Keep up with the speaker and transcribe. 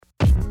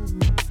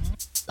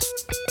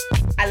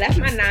left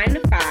my 9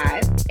 to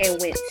 5 and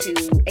went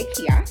to a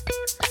kiosk.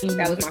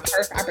 That was my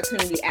first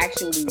opportunity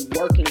actually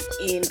working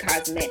in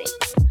cosmetics.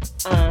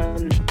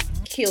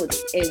 Killed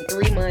it. In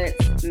 3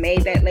 months,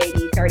 made that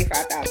lady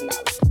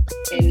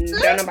 $35,000. And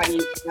don't nobody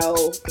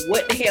know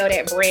what the hell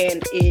that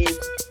brand is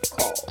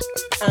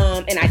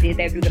called. And I did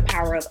that through the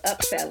power of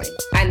upselling.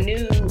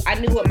 I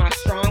knew what my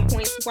strong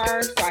points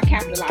were, so I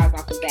capitalized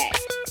off of that.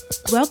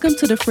 Welcome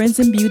to the Friends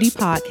in Beauty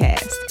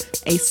podcast,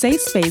 a safe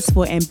space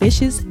for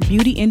ambitious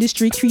beauty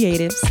industry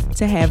creatives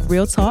to have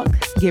real talk,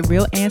 get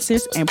real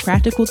answers, and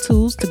practical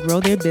tools to grow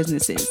their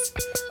businesses.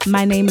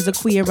 My name is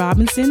Akia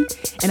Robinson,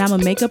 and I'm a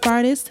makeup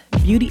artist,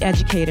 beauty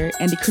educator,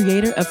 and the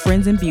creator of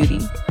Friends in Beauty.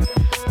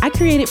 I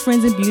created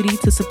Friends in Beauty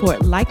to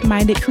support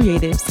like-minded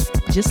creatives,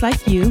 just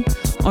like you,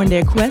 on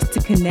their quest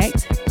to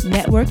connect,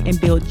 network,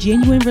 and build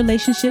genuine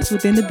relationships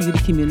within the beauty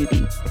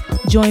community.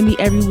 Join me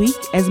every week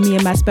as me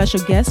and my special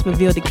guests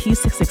reveal the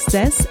keys to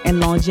success and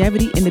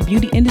longevity in the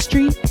beauty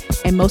industry,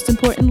 and most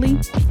importantly,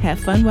 have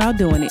fun while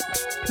doing it.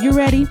 You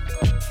ready?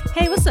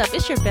 Hey, what's up?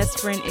 It's your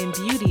best friend in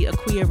beauty,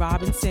 Akia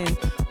Robinson.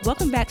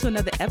 Welcome back to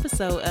another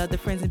episode of the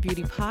Friends in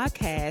Beauty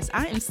podcast.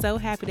 I am so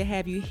happy to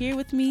have you here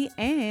with me,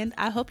 and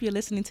I hope you're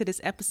listening to this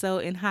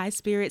episode in high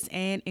spirits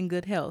and in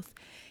good health.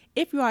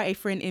 If you are a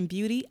friend in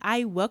beauty,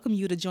 I welcome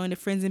you to join the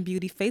Friends in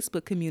Beauty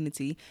Facebook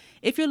community.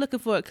 If you're looking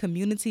for a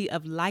community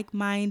of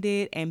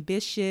like-minded,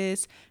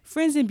 ambitious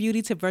friends in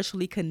beauty to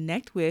virtually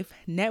connect with,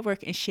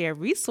 network, and share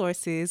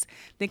resources,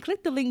 then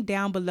click the link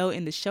down below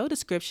in the show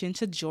description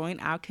to join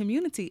our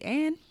community,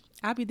 and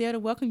I'll be there to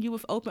welcome you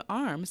with open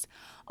arms.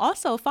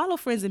 Also, follow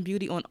Friends in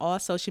Beauty on all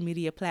social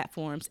media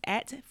platforms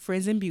at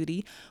Friends in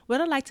Beauty.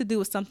 What I like to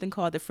do is something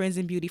called the Friends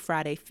in Beauty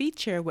Friday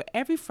feature, where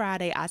every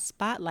Friday I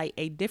spotlight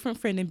a different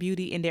friend in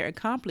beauty and their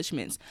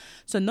accomplishments.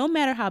 So no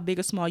matter how big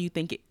or small you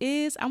think it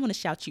is, I want to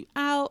shout you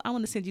out. I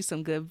want to send you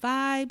some good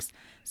vibes.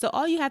 So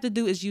all you have to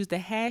do is use the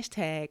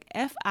hashtag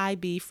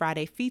FIB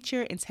Friday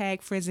feature and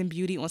tag Friends in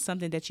Beauty on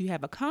something that you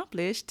have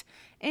accomplished,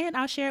 and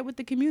I'll share it with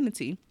the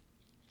community.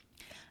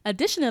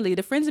 Additionally,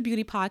 the Friends of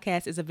Beauty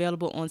podcast is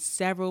available on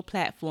several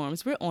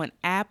platforms. We're on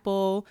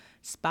Apple,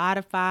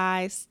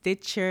 Spotify,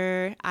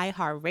 Stitcher,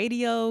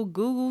 iHeartRadio,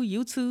 Google,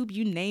 YouTube,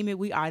 you name it,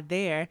 we are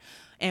there.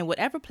 And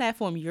whatever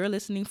platform you're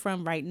listening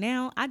from right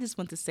now, I just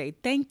want to say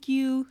thank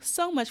you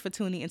so much for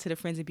tuning into the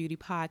Friends of Beauty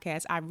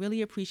podcast. I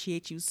really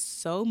appreciate you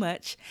so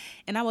much.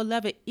 And I would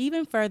love it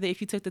even further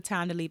if you took the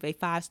time to leave a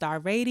 5-star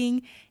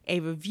rating, a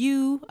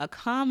review, a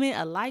comment,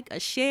 a like, a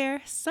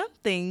share,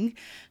 something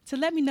to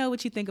let me know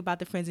what you think about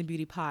the Friends in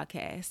Beauty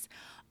podcast.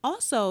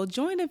 Also,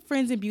 join the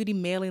Friends in Beauty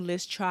mailing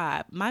list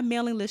tribe. My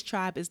mailing list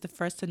tribe is the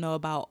first to know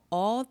about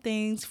all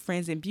things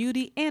Friends in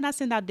Beauty, and I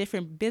send out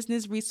different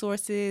business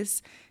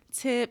resources,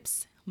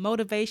 tips,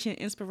 motivation,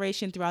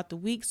 inspiration throughout the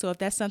week. So if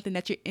that's something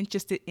that you're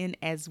interested in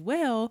as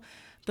well,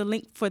 the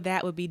link for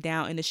that will be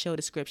down in the show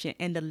description.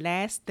 And the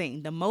last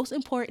thing, the most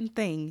important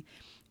thing,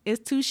 is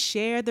to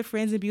share the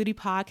Friends in Beauty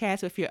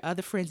podcast with your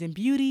other friends in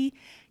beauty,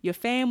 your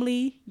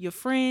family, your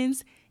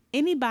friends,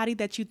 anybody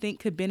that you think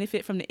could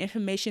benefit from the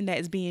information that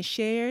is being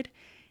shared.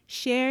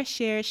 Share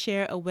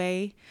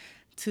away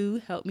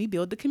to help me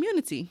build the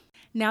community.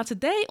 Now,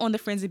 today on the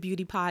Friends of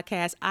Beauty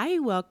podcast, I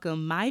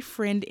welcome my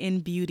friend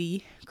in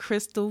beauty,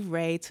 Krystal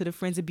Ray, to the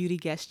Friends of Beauty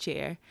guest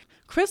chair.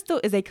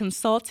 Krystal is a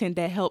consultant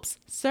that helps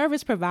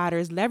service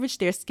providers leverage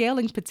their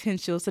scaling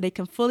potential so they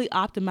can fully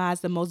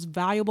optimize the most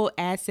valuable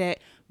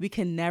asset we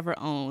can never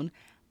own,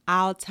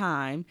 our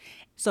time.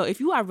 So if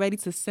you are ready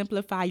to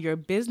simplify your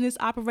business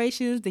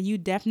operations, then you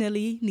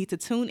definitely need to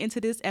tune into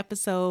this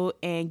episode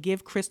and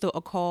give Krystal a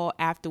call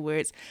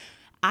afterwards.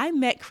 I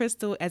met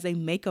Krystal as a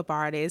makeup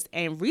artist,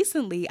 and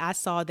recently I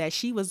saw that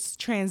she was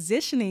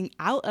transitioning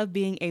out of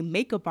being a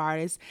makeup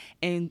artist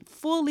and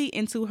fully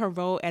into her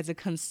role as a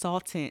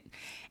consultant.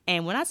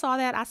 And when I saw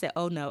that, I said,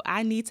 oh no,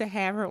 I need to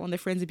have her on the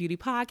Friends of Beauty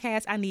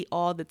podcast. I need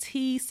all the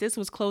tea. Sis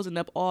was closing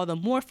up all the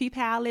Morphe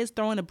palettes,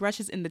 throwing the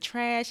brushes in the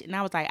trash. And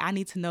I was like, I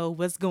need to know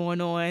what's going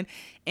on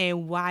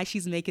and why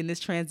she's making this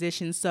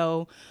transition.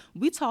 So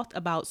we talked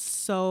about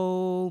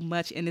so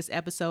much in this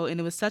episode, and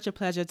it was such a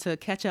pleasure to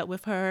catch up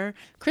with her.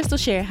 Krystal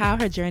shared how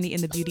her journey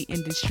in the beauty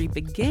industry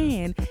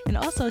began and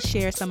also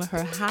shared some of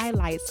her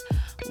highlights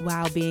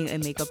while being a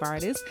makeup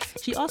artist.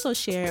 She also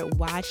shared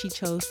why she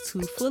chose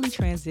to fully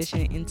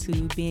transition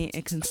into being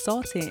a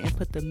consultant and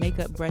put the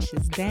makeup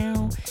brushes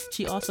down.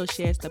 She also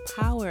shares the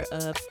power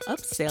of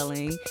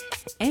upselling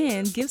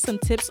and gives some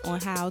tips on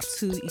how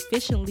to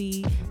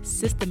efficiently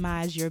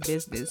systemize your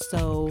business.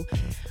 So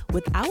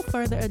without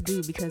further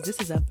ado, because this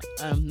is an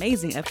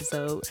amazing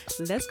episode,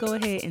 let's go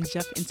ahead and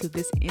jump into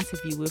this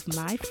interview with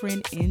my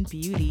friend in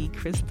beauty,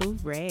 Krystal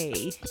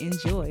Ray.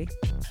 Enjoy.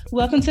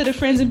 Welcome to the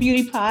Friends in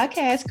Beauty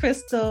podcast,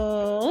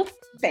 Krystal.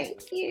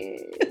 Thank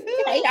you.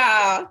 Hey,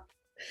 y'all.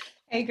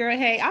 Hey girl,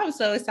 hey, I'm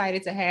so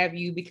excited to have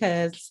you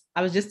because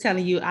I was just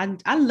telling you,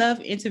 I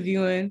love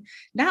interviewing,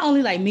 not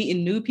only like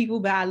meeting new people,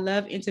 but I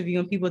love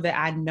interviewing people that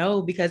I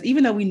know because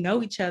even though we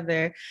know each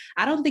other,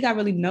 I don't think I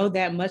really know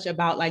that much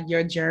about like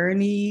your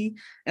journey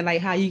and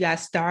like how you got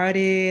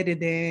started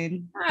and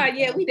then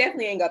Yeah, we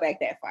definitely ain't go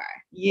back that far.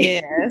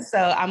 yeah.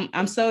 So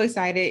I'm so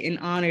excited and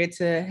honored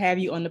to have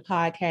you on the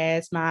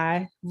podcast,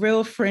 my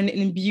real friend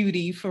in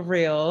beauty for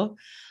real.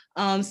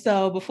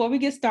 So before we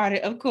get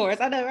started, of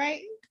course, I know,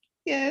 right?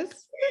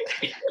 Yes.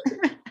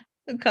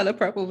 The color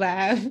purple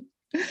vibe.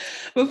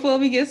 Before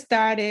we get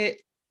started,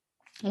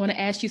 I want to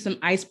ask you some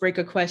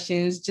icebreaker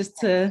questions just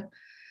to,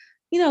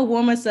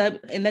 warm us up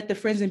and let the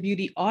Friends in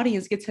Beauty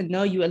audience get to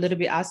know you a little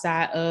bit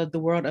outside of the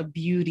world of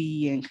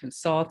beauty and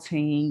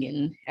consulting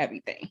and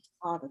everything.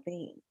 All the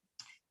things.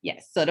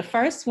 Yes. So the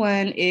first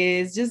one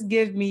is just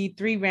give me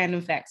 3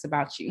 random facts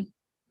about you.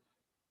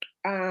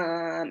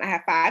 I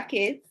have 5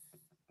 kids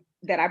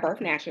that I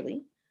birthed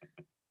naturally.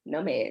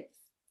 No meds.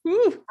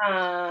 Woo.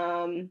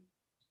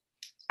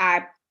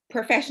 I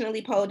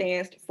professionally pole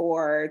danced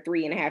for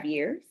 3.5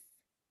 years.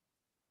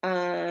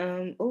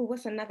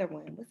 What's another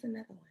one?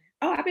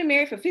 Oh, I've been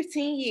married for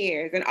 15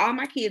 years and all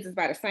my kids is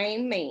by the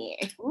same man.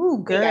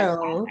 Ooh,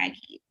 girl.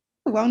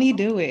 Won't he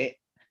do it?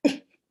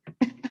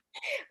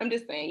 I'm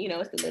just saying,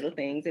 it's the little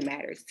things that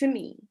matters to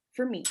me,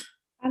 for me.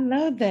 I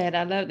love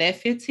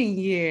that. 15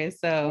 years.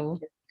 So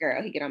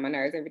girl, he get on my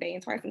nerves every day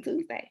and twice on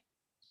Tuesday.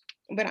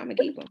 But I'm gonna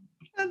keep him.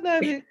 I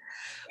love it.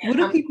 What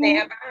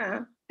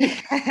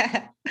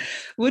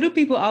do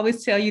people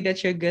always tell you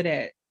that you're good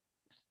at?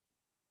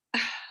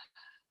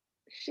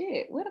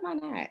 Shit, what am I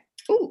not?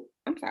 Ooh,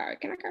 I'm sorry.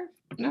 Can I curse?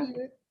 No.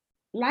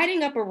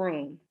 Lighting up a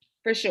room,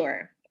 for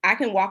sure. I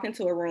can walk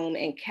into a room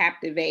and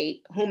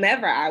captivate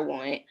whomever I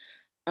want.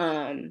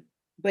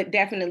 But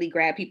definitely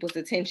grab people's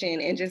attention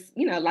and just,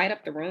 light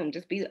up the room.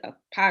 Just be a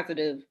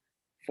positive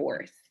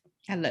force.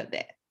 I love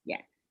that.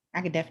 Yeah. I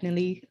could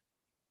definitely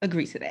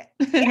agree to that.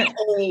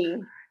 Hey.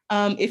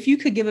 If you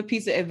could give a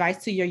piece of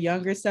advice to your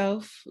younger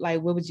self,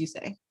 like what would you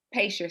say?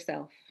 Pace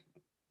yourself.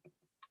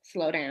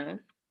 Slow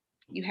down.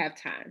 You have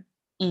time.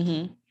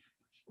 Mm-hmm.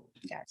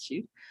 Got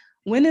you.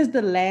 When is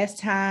the last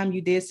time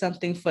you did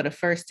something for the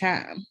first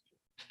time?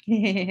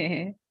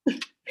 I'm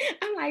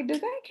like,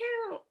 does that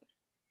count?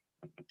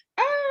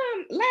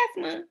 Last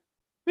month.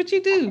 What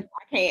you do?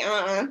 I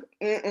can't.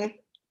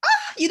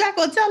 You not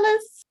gonna tell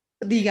us?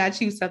 Do you gotta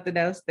choose something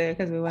else there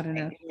because we want to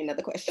know? Give me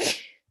another question.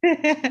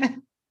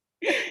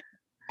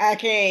 I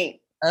can't.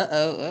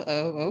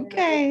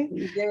 Okay.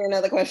 Give me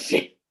another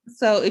question.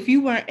 So, if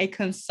you weren't a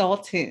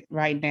consultant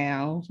right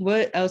now,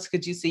 what else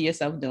could you see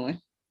yourself doing?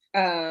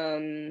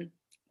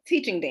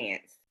 Teaching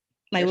dance.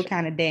 Like what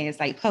kind of dance?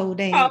 Like pole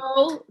dance?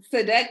 Oh,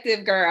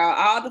 seductive girl.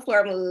 All the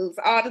floor moves,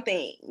 all the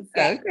things.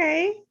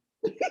 Okay.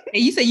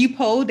 And you said you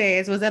pole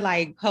dance. Was it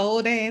like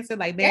pole dancing?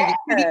 Like Magic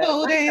City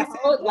pole dancing?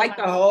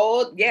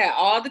 Yeah,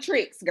 all the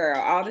tricks, girl.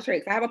 All the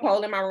tricks. I have a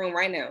pole in my room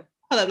right now.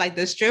 Hold up, like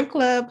the strip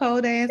club pole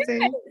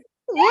dancing? Yes.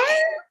 What?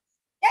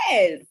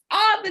 Yes,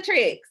 all the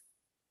tricks.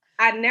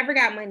 I never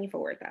got money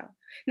for it though.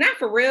 Not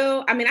for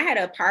real. I mean, I had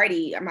a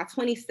party, my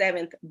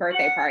 27th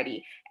birthday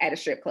party at a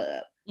strip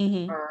club.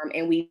 Mm-hmm.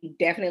 And we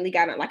definitely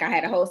got on, like I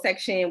had a whole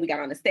section. We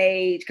got on the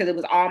stage because it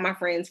was all my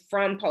friends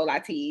from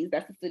Pilates.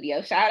 That's the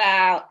studio. Shout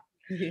out.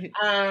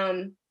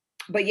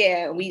 But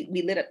yeah, we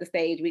lit up the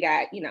stage. We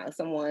got,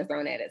 someone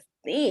thrown at us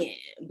then.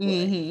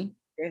 Mm-hmm.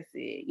 That's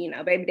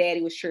it. Baby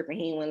daddy was tripping.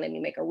 He wouldn't let me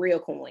make a real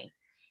coin.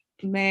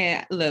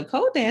 Man, look,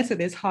 pole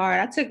dancing is hard.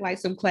 I took like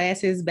some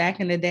classes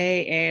back in the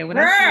day, and when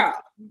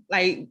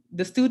like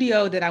the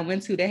studio that I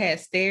went to that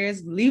had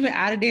stairs, leaving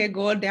out of there,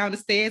 going down the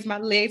stairs, my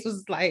legs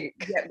was like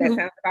that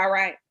sounds about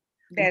right.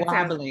 That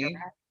wobbly.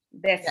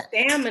 That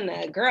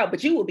stamina, girl,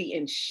 but you will be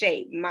in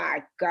shape.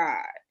 My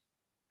God.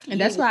 And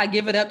that's why I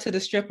give it up to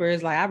the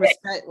strippers. Like I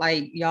respect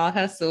like y'all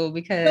hustle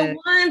because the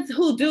ones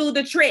who do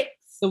the tricks.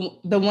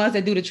 The ones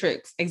that do the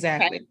tricks,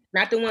 exactly. Okay.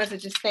 Not the ones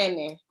that just stand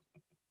there.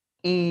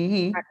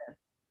 Mm-hmm.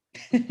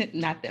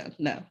 Not them.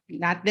 No,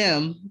 not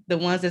them. The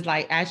ones that's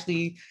like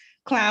actually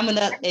climbing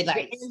up and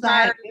like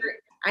slide.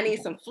 I need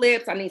some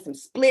flips. I need some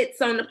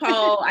splits on the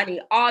pole. I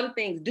need all the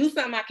things. Do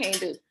something I can't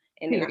do.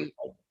 And then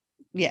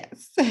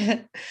yes.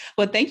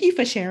 Well, thank you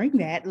for sharing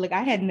that. Look,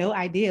 I had no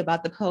idea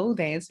about the pole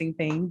dancing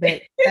thing,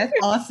 but that's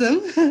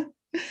awesome.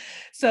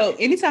 So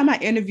anytime I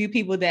interview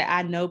people that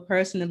I know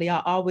personally, I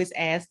always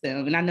ask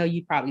them, and I know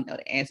you probably know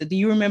the answer. Do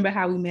you remember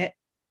how we met?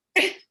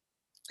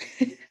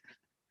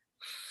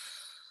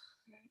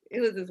 It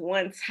was this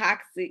one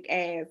toxic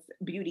ass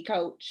beauty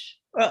coach.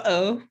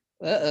 Uh-oh.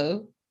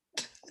 But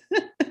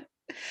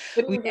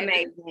it was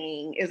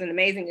amazing. It was an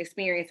amazing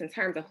experience in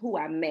terms of who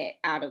I met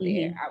out of there.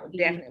 Mm-hmm. I would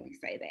definitely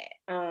say that.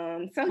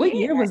 So what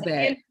year was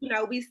that?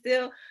 And, we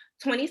still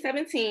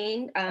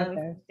 2017,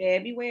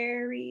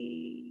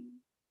 February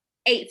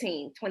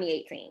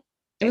 2018.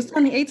 It was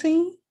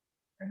 2018?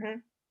 Mm-hmm.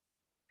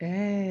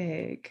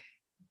 Dang.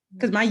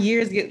 Because my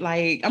years get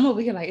like, I'm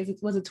over here like,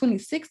 was it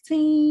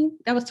 2016?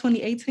 That was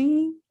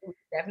 2018?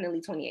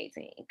 Definitely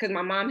 2018. Because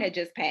my mom had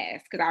just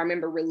passed. Because I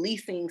remember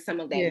releasing some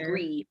of that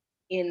grief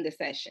in the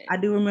session. I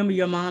do remember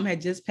your mom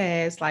had just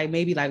passed, like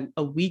maybe like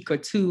a week or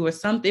two or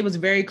something. It was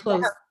very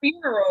close. Her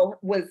funeral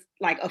was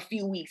like a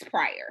few weeks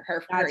prior.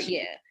 Her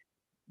yeah.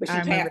 But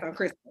she passed on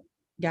Christmas.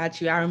 Got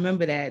you. I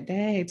remember that.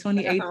 Dang,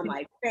 2018. That's on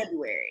like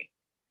February.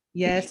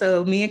 Yeah,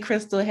 so me and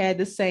Krystal had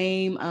the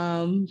same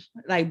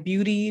like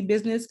beauty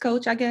business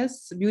coach, I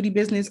guess, beauty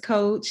business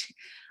coach.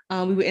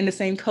 We were in the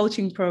same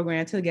coaching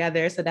program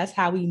together. So that's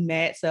how we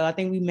met. So I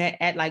think we met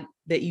at like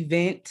the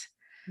event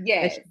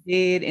that she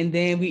did, and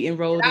then we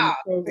enrolled in the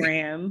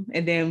program,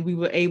 and then we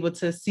were able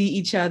to see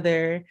each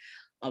other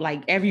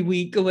like every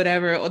week or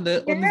whatever on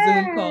the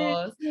Zoom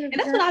calls. And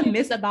that's what I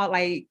miss about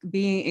like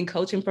being in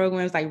coaching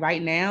programs, like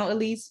right now at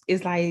least,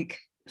 is like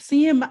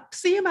seeing my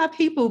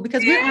people,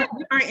 because we aren't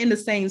in the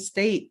same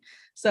state.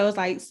 So it's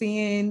like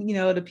seeing, you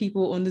know, the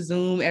people on the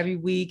Zoom every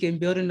week and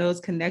building those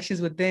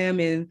connections with them,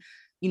 and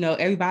you know,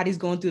 everybody's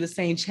going through the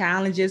same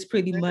challenges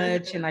pretty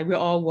much, and like we're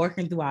all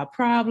working through our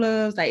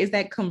problems. Like it's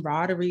that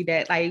camaraderie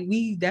that like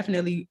we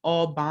definitely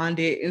all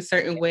bonded in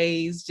certain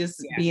ways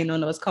just being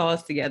on those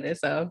calls together.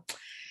 So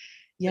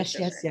yes.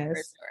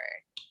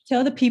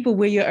 Tell the people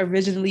where you're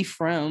originally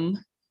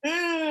from.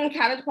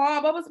 College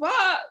Park, Bubba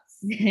Spots.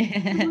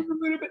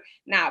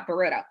 Nah,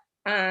 Barreto.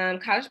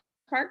 College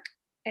Park,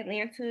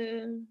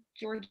 Atlanta,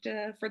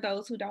 Georgia, for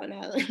those who don't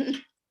know.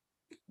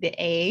 The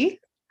A.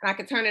 I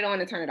can turn it on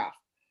and turn it off.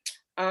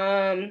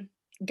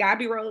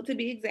 Gobby Road, to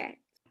be exact,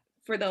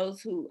 for those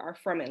who are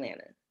from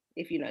Atlanta.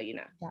 If you know, you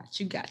know. Got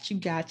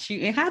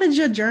you. And how did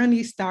your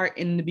journey start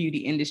in the beauty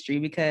industry?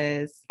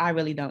 Because I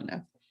really don't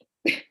know.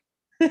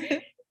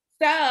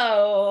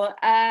 So,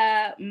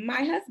 my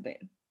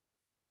husband,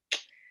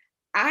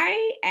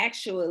 I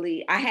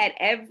had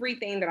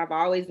everything that I've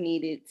always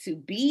needed to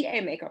be a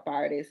makeup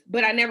artist,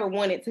 but I never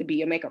wanted to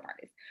be a makeup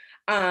artist.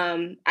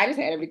 I just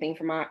had everything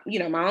for my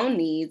own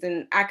needs,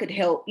 and I could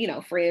help,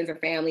 friends or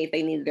family if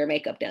they needed their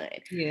makeup done.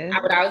 Yeah.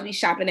 I would always be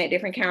shopping at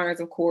different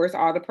counters, of course,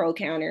 all the pro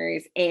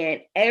counters.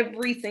 And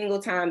every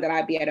single time that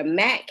I'd be at a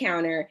MAC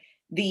counter,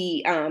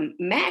 the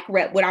MAC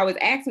rep would always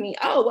ask me,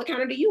 "Oh, what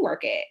counter do you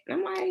work at?" And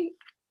I'm like,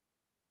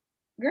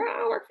 "Girl,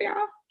 I work for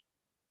y'all."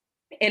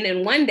 And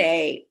then one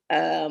day,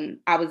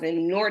 I was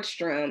in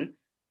Nordstrom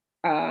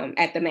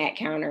at the MAC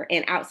counter,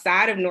 and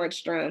outside of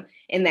Nordstrom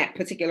in that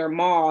particular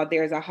mall,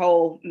 there's a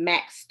whole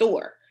MAC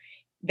store.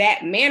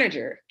 That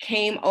manager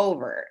came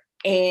over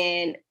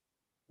and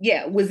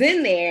was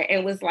in there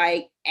and was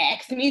like,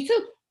 asked me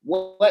too,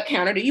 what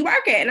counter do you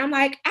work at? And I'm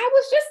like, I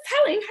was just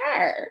telling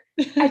her,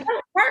 I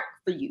don't work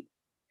for you.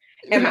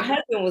 And my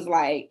husband was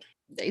like,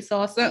 they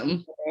saw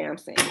something. Damn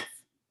sense.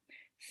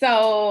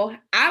 So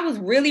I was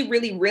really,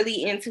 really,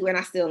 really into, and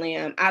I still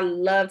am, I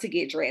love to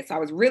get dressed. So I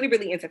was really,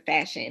 really into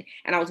fashion,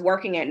 and I was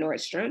working at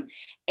Nordstrom,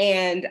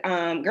 and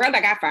girl,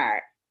 I got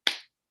fired.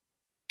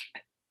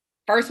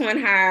 First one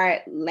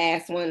hired,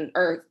 last one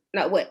hired,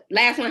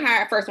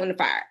 first one to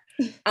fire.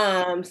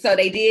 So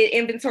they did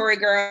inventory,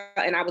 girl,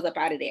 and I was up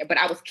out of there, but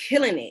I was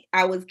killing it.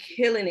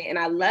 And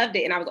I loved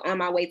it. And I was on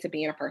my way to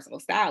being a personal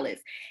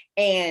stylist.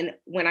 And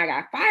when I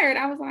got fired,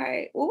 I was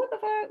like, well, what the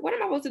fuck? What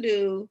am I supposed to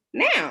do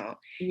now?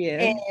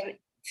 Yeah. And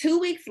 2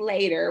 weeks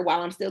later,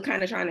 while I'm still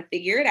kind of trying to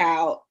figure it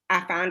out,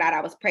 I found out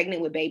I was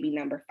pregnant with baby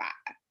number 5.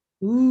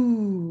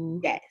 Ooh.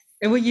 Yes.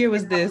 And what year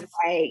was this?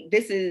 Like,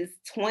 this is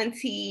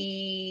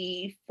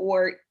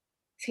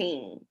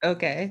 2014.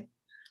 Okay.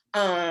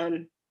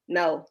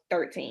 No,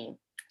 13.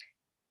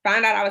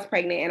 Found out I was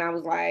pregnant, and I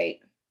was like,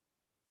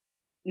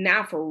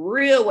 now for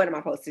real, what am I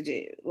supposed to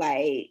do?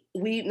 Like,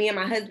 me and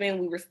my husband,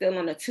 we were still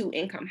on a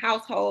 2-income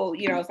household,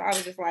 so I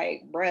was just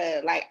like,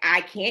 bruh, like,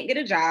 I can't get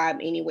a job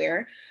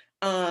anywhere.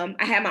 I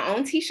had my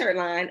own t-shirt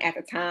line at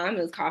the time.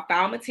 It was called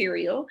Foul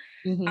Material.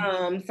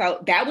 Mm-hmm.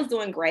 So that was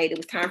doing great. It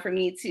was time for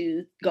me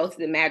to go to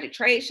the Magic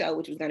Trade Show,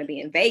 which was going to be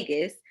in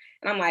Vegas.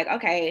 And I'm like,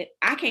 okay,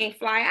 I can't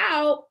fly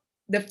out.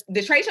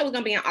 The trade show was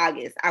going to be in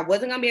August. I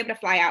wasn't going to be able to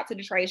fly out to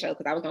the trade show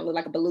because I was going to look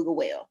like a beluga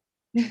whale.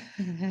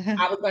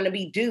 I was going to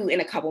be due in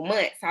a couple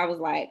months. So I was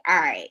like, all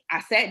right. I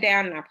sat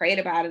down and I prayed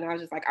about it. And I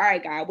was just like, all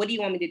right, God, what do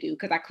you want me to do?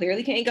 Because I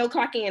clearly can't go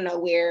clock in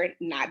nowhere,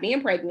 not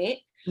being pregnant.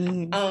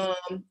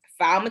 Mm-hmm.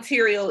 Foul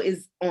Material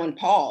is on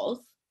pause.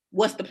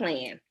 What's the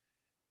plan?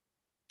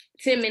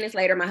 10 minutes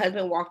later, my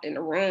husband walked in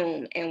the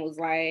room and was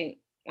like,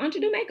 why don't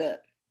you do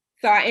makeup?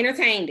 So I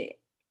entertained it.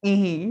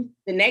 Mm-hmm.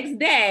 The next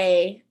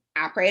day,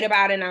 I prayed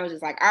about it, and I was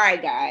just like, all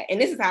right, God. And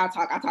this is how I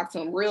talk. I talk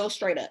to him real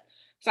straight up.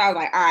 So I was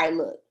like, all right,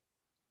 look,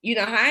 you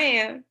know how I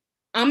am.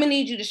 I'm going to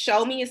need you to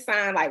show me a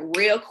sign like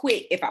real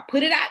quick. If I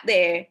put it out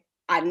there,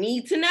 I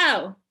need to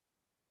know,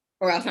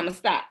 or else I'm going to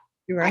stop.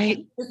 Right. I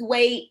can't just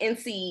wait and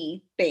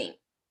see thing.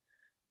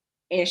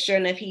 And sure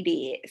enough, he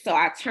did. So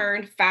I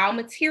turned Foul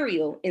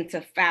Material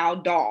into Foul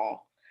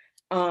Doll.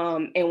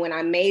 And when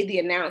I made the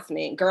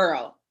announcement,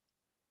 girl,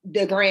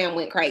 the gram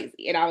went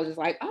crazy. And I was just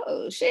like,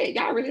 oh shit,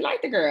 y'all really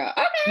like the girl.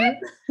 Okay.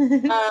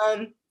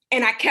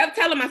 And I kept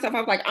telling myself, I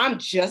was like, I'm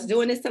just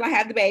doing this till I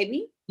have the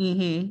baby.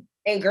 Mm-hmm.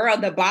 And girl,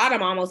 the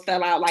bottom almost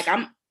fell out. Like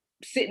I'm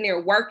sitting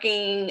there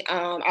working.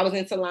 I was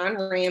in Salon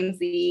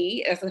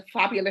Ramsey. It's a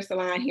popular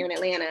salon here in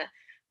Atlanta.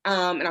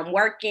 And I'm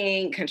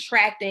working,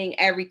 contracting,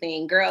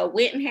 everything. Girl,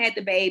 went and had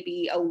the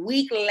baby. A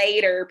week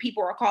later,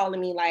 people are calling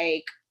me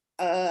like,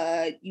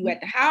 you at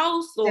the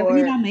house? Or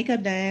we got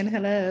makeup done.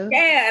 Hello.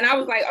 Yeah. And I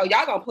was like, oh,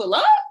 y'all gonna pull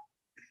up?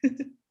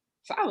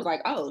 So I was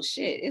like, oh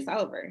shit, it's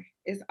over.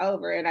 It's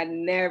over. And I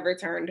never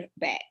turned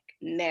back.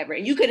 Never.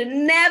 And you could have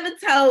never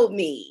told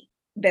me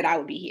that I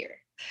would be here.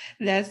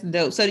 That's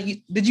dope. So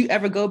did you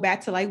ever go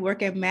back to like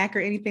work at Mac or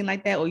anything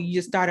like that? Or you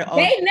just started off?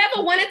 They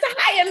never wanted to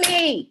hire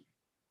me.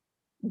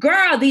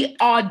 Girl, the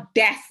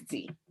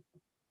audacity.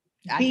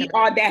 The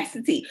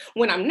audacity.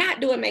 When I'm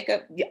not doing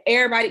makeup,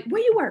 everybody,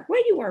 where you work?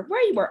 Where you work?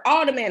 Where you work?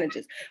 All the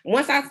managers.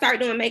 Once I start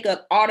doing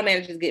makeup, all the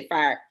managers get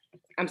fired.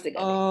 I'm sick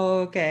of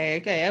it.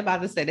 Okay. I'm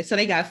about to say that. So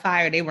they got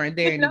fired. They weren't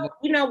there anymore.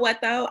 You know what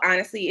though?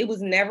 Honestly, it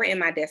was never in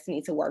my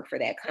destiny to work for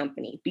that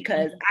company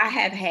because I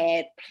have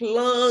had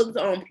plugs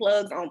on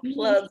plugs on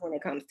plugs when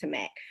it comes to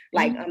Mac.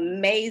 Like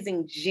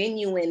amazing,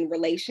 genuine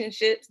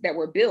relationships that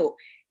were built.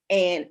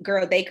 And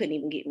girl, they couldn't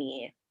even get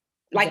me in.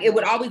 Like it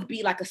would always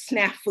be like a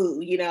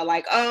snafu, you know,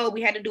 like, oh,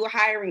 we had to do a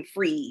hiring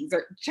freeze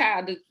or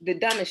the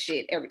dumbest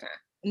shit every time.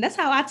 And that's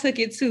how I took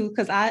it too.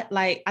 Cause I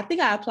think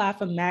I applied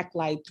for Mac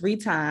like 3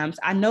 times.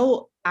 I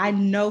know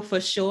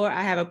for sure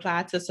I have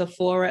applied to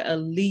Sephora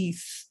at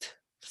least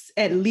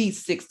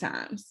 6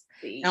 times.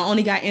 I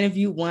only got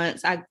interviewed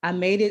once. I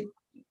made it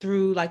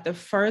through like the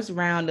first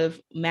round of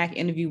Mac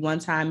interview one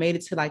time, made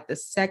it to like the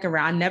second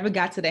round. I never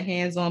got to the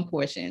hands-on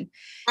portion.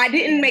 I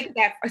didn't make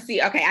that.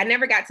 See, okay, I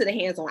never got to the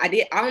hands-on.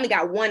 I only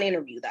got one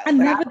interview though. I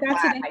never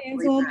got to the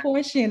hands-on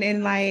portion.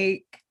 And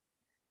like,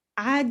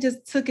 I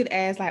just took it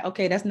as like,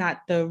 okay, that's not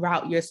the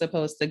route you're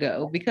supposed to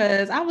go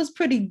because I was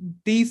pretty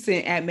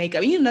decent at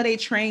makeup. You know, they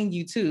trained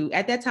you too.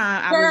 At that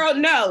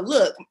time, no,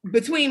 look,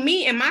 between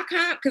me and my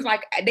comp, because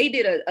like they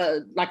did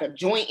a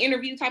joint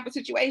interview type of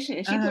situation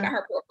and she put out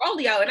her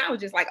portfolio and I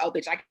was just like, oh,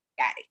 bitch, I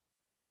got it.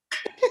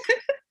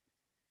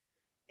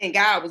 And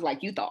God was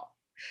like, you thought.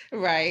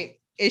 Right.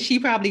 And she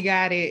probably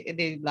got it, and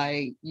then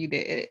like you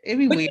did. It'd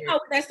be weird. You know,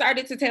 that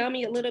started to tell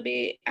me a little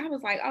bit. I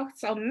was like, oh,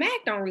 so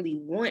Mac don't really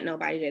want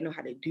nobody that know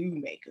how to do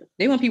makeup.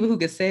 They want people who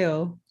can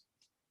sell.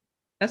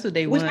 That's what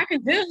they want. Which I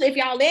can do if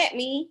y'all let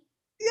me.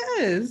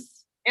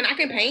 Yes. And I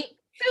can paint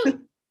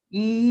too.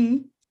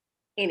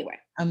 Anyway,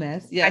 a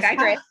mess. Yes. I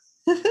digress.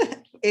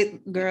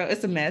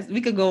 It's a mess. We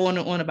could go on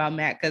and on about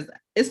Mac because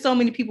it's so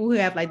many people who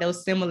have like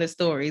those similar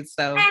stories.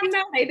 So I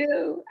know they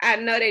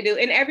do.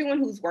 And everyone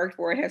who's worked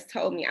for it has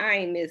told me I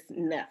ain't missed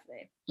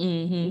nothing.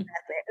 Nothing.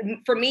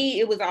 For me,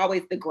 it was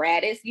always the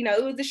gratis. You know,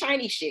 it was the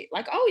shiny shit.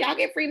 Like, oh, y'all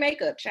get free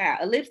makeup, child.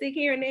 A lipstick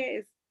here and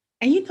there.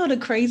 And you know the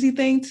crazy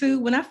thing too,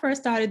 when I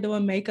first started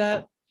doing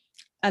makeup,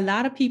 a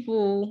lot of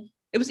people,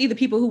 it was either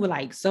people who were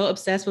like so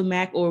obsessed with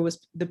Mac or it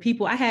was the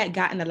people I had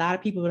gotten a lot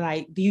of people were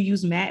like, do you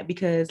use Mac?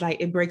 Because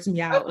like it breaks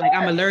me out. Like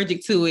I'm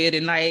allergic to it.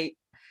 And like,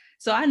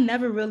 so I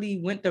never really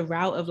went the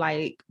route of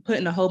like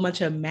putting a whole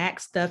bunch of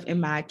MAC stuff in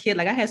my kit.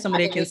 Like I had some of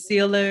their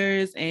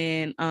concealers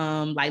and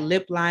like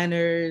lip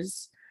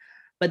liners,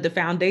 but the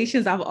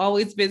foundations I've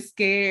always been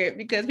scared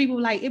because people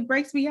were like, it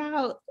breaks me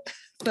out.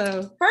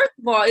 So first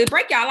of all, it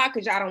break y'all out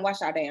because y'all don't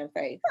wash your damn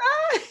face.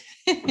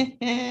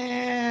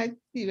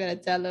 You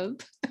better tell them.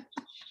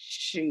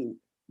 Shoot,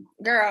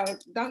 girl,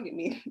 don't get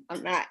me.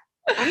 I'm not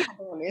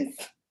doing this.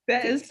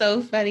 That is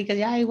so funny because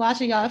y'all ain't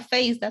washing y'all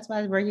face. That's why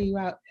it's breaking you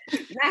out.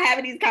 Not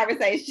having these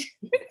conversations.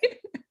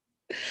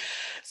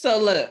 So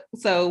look,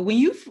 so when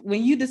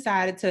you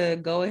decided to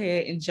go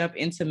ahead and jump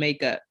into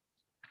makeup,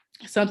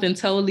 something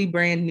totally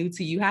brand new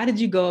to you, how did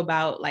you go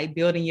about like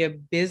building your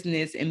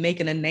business and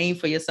making a name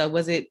for yourself?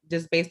 Was it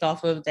just based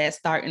off of that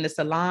start in the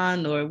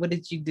salon or what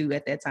did you do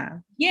at that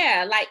time?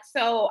 Yeah, like,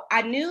 so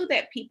I knew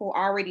that people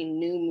already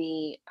knew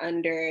me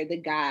under the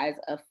guise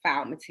of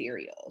foul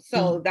material.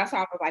 So that's why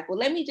I was like, well,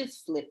 let me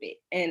just flip it.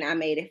 And I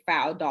made it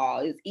Foul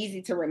Doll. It's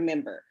easy to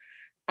remember.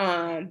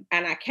 And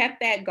I kept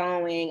that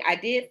going. I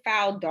did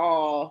Foul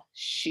Doll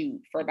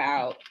shoot for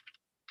about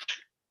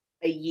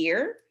a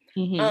year.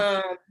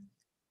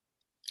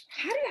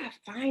 How did I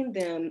find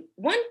them?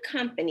 One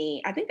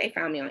company, I think they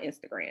found me on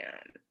Instagram,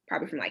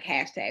 probably from like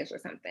hashtags or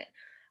something.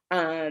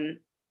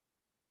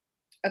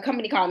 A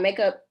company called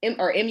Makeup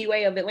or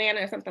MUA of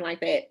Atlanta or something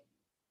like that.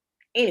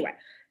 Anyway,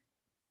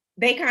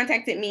 they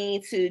contacted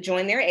me to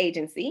join their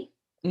agency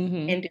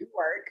and do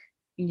work.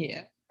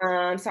 Yeah.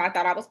 So I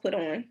thought I was put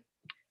on.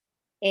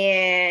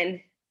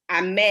 And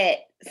I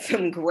met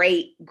some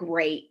great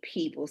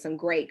people, some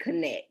great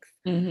connects.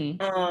 Once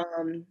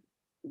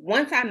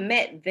I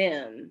met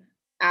them,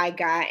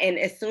 and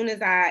as soon as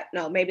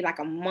maybe like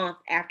a month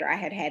after I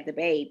had the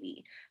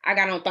baby, I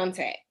got on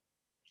Thumbtack.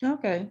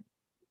 Okay.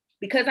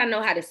 Because I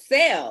know how to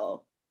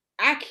sell,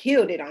 I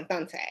killed it on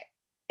Thumbtack.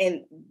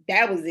 And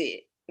that was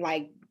it.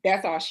 Like,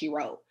 that's all she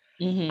wrote.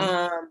 Did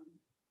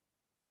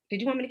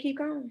you want me to keep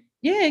going?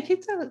 Yeah,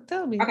 keep telling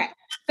me. Okay.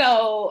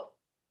 So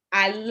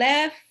I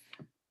left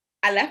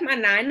I left my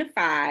 9 to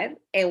 5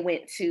 and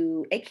went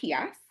to a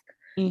kiosk.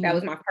 That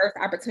was my first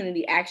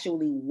opportunity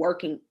actually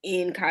working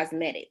in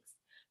cosmetics.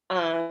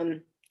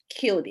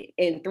 Killed it.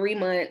 In 3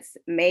 months,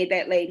 made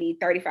that lady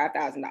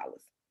 $35,000.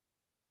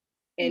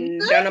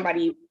 And don't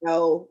nobody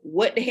know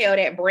what the hell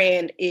that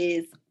brand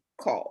is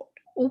called.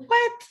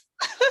 What?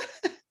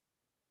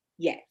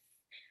 Yes.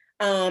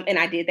 And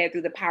I did that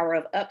through the power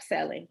of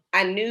upselling.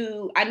 I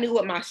knew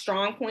what my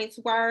strong points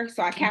were,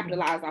 so I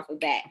capitalized off of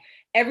that.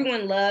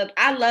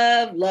 I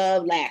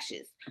love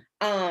lashes.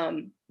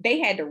 They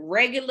had the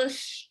regular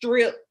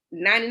strip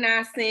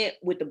 99 cent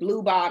with the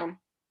blue bottom.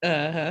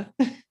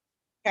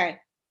 Okay.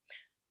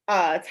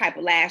 Type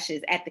of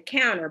lashes at the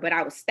counter, but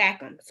I would stack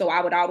them. So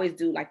I would always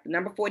do like the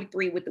number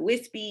 43 with the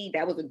wispy.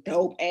 That was a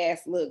dope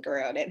ass look,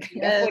 girl. That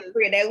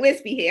 43, that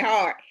wispy hit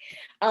hard.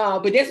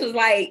 But this was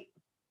like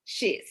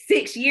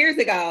 6 years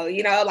ago,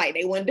 like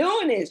they weren't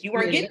doing this. You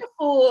weren't getting the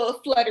full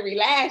fluttery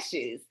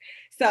lashes.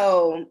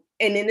 So,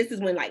 and then this is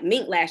when like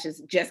mink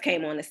lashes just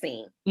came on the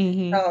scene.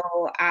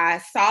 So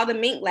I saw the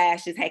mink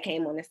lashes had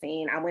came on the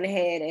scene. I went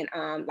ahead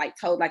and like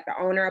told like the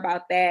owner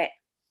about that.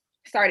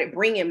 Started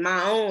bringing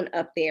my own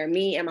up there.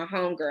 Me and my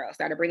homegirl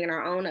started bringing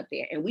our own up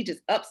there, and we just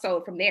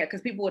upsold from there.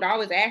 Because people would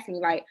always ask me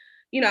like,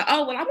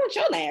 oh, well, I want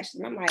your lashes.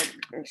 And I'm like,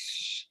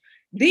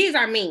 these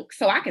are mink,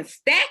 so I can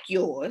stack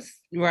yours.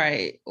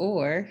 Right.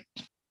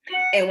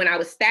 And when I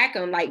would stack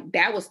them, like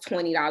that was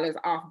 $20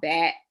 off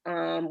bat.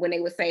 When they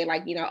would say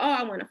like, oh,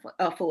 I want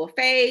a full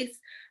face.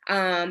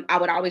 I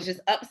would always just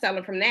upsell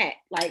them from that.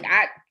 Like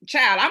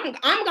I'm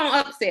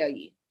gonna upsell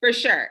you for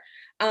sure.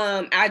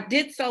 I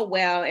did so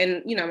well,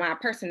 and my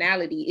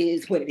personality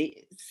is what it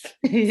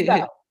is.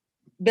 So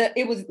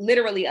it was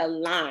literally a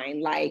line.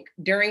 Like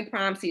during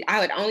prom season, I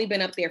had only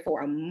been up there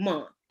for a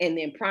month, and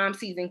then prom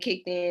season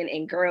kicked in,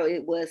 and girl,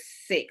 it was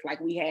sick. Like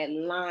we had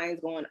lines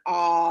going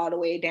all the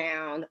way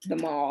down the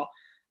mall,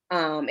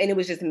 and it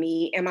was just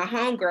me and my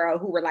homegirl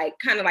who were like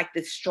kind of like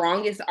the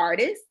strongest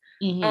artists.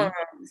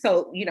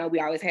 So we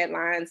always had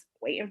lines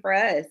waiting for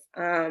us.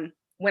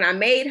 When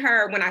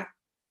I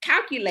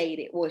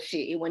calculated, well,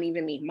 shit, it wasn't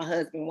even me, my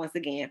husband, once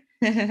again,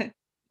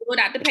 pulled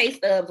out the pay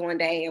stubs one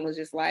day and was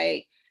just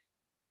like,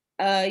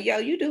 yo,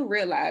 you do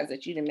realize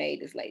that you done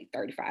made this lady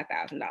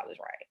 $35,000, right?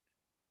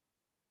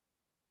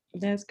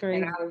 That's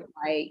crazy. And I was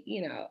like,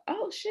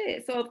 oh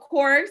shit. So of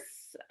course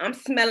I'm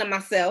smelling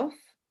myself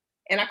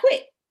and I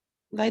quit.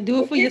 Like,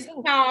 do it for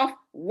yourself. Off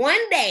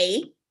one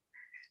day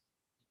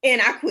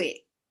and I quit.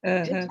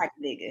 Just like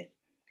a nigga.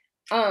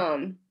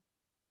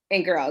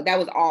 And girl, that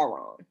was all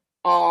wrong.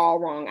 All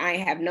wrong. I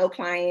ain't have no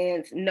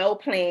clients, no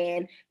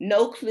plan,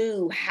 no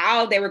clue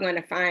how they were going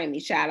to find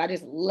me, child. I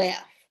just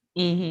left.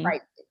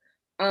 Right.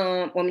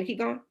 Want me to keep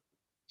going?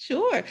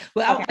 Sure.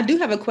 Well, okay. I do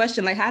have a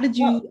question. Like, how did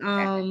you,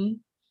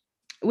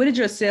 where did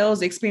your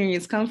sales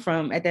experience come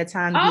from at that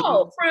time?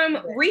 From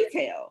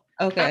retail.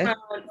 Okay.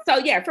 So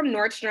yeah, from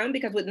Nordstrom,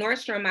 because with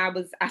Nordstrom,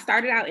 I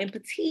started out in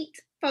Petite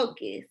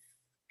Focus.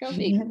 Go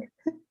figure.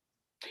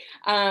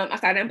 I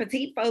started in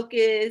Petite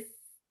Focus,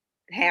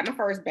 had my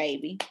first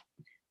baby.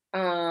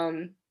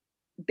 Then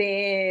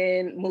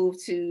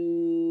moved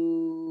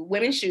to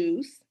women's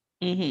shoes.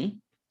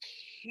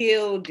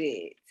 Killed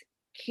it.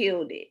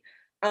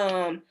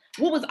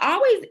 What was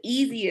always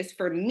easiest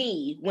for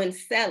me when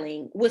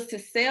selling was to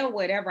sell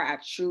whatever I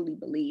truly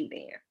believed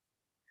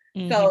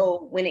in.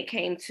 So when it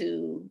came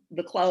to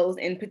the clothes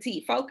in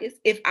Petite Focus,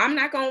 if I'm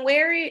not gonna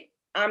wear it,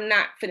 I'm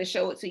not gonna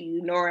show it to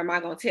you, nor am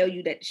I gonna tell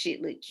you that the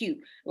shit look cute.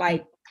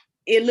 Like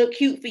it looked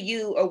cute for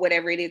you or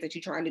whatever it is that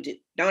you're trying to do.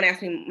 Don't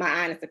ask me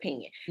my honest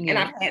opinion. And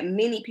I've had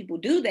many people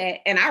do that,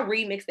 and I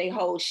remix their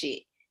whole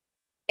shit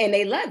and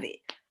they love it.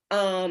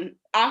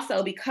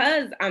 Also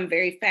because I'm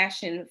very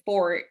fashion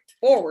forward,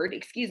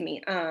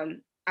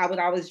 I would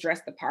always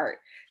dress the part.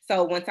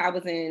 So once I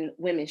was in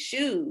women's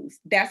shoes,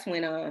 that's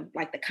when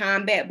like the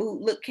combat boot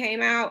look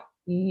came out.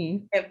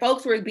 And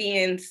folks were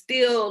being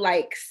still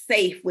like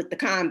safe with the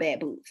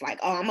combat boots. Like,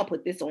 oh, I'm gonna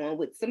put this on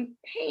with some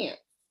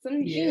pants,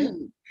 some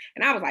shoes.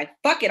 And I was like,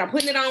 fuck it, I'm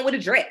putting it on with a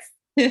dress.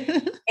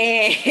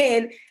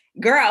 And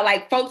girl,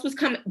 like folks was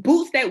coming,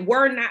 boots that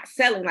were not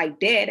selling, like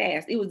dead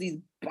ass. It was these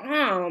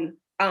bomb.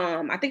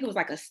 I think it was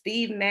like a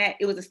Steve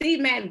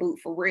Madden boot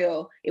for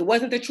real. It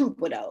wasn't the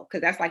Trooper though,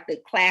 because that's like the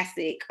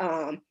classic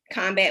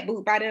combat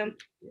boot by them.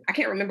 I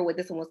can't remember what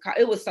this one was called.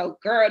 It was so,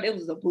 girl, it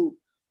was a boot.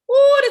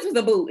 Ooh, this was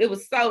a boot. It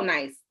was so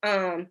nice.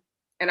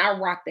 And I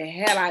rocked the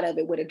hell out of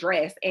it with a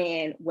dress.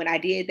 And when I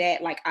did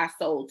that, like I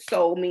sold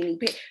so many,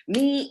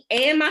 me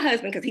and my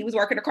husband, because he was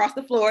working across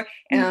the floor,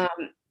 in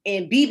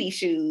BB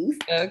shoes.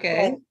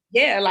 Okay. And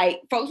yeah, like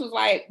folks was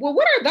like, well,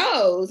 what are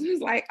those? He was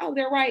like, oh,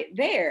 they're right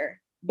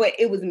there. But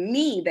it was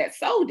me that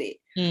sold it.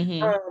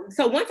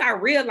 So once I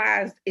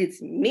realized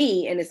it's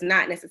me and it's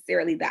not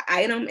necessarily the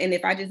item, and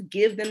if I just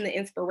give them the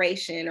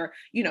inspiration or,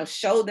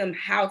 show them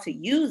how to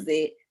use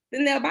it,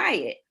 then they'll buy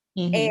it.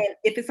 And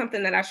if it's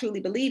something that I truly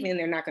believe in,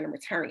 they're not going to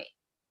return it.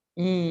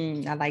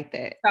 I like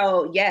that.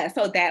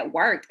 So that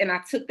worked. And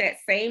I took that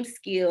same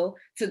skill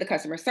to the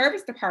customer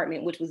service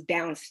department, which was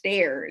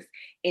downstairs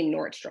in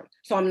Nordstrom.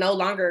 So I'm no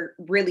longer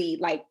really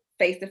like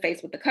face to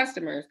face with the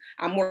customers.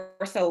 I'm more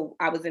so,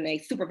 I was in a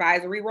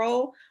supervisory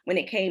role when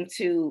it came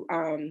to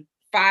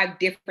 5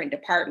 different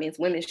departments.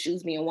 Women's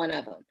shoes being one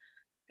of them.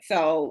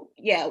 So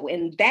yeah,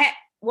 in that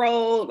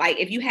role, like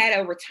if you had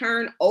a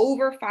return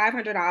over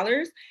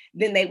 $500,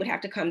 then they would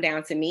have to come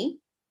down to me.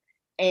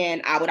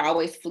 And I would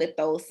always flip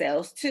those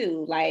sales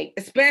too, like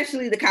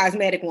especially the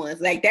cosmetic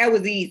ones. Like that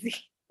was easy.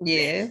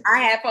 Yeah. I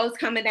had folks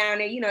coming down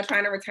there,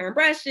 trying to return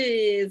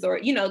brushes or,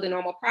 the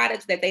normal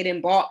products that they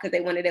didn't bought because they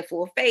wanted their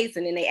full face,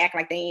 and then they act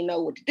like they didn't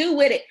know what to do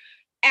with it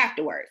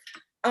afterwards.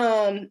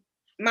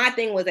 My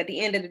thing was, at the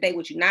end of the day,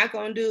 what you're not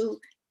going to do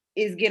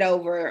is get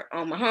over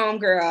on my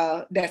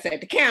homegirl that's at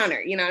the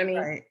counter, you know what I mean?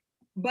 Right.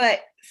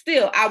 But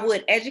still, I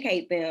would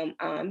educate them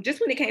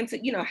just when it came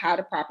to, how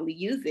to properly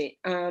use it.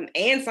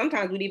 And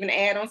sometimes we'd even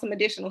add on some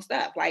additional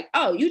stuff like,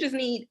 oh, you just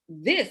need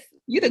this.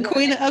 You're the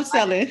queen of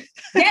upselling.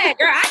 Yeah,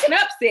 girl, I can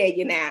upsell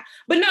you now.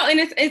 But no, and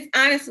it's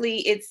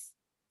honestly,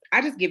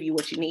 I just give you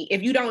what you need.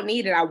 If you don't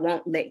need it, I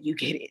won't let you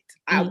get it.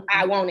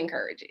 I won't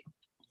encourage it.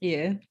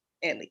 Yeah.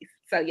 At least.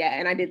 So yeah,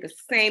 and I did the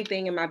same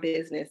thing in my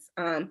business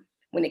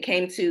when it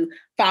came to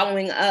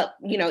following up,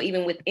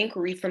 even with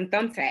inquiries from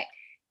Thumbtack.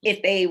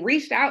 If they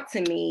reached out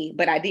to me,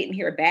 but I didn't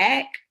hear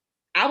back,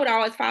 I would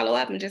always follow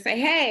up and just say,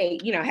 hey,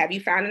 have you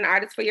found an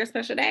artist for your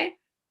special day?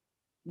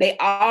 They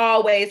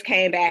always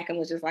came back and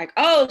was just like,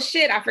 oh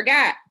shit, I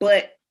forgot.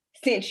 But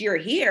since you're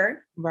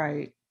here.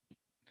 Right.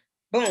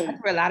 Boom.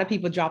 That's where a lot of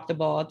people drop the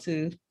ball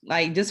too.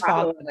 Like just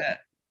follow up.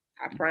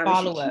 I promise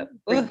follow up.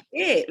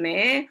 Forget,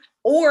 man.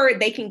 Or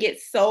they can get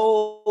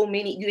so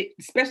many,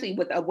 especially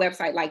with a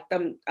website like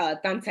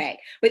Thumbtack,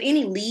 but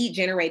any lead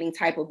generating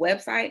type of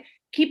website,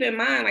 keep in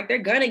mind, like they're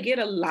gonna get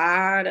a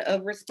lot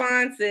of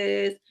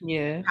responses.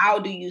 Yeah. How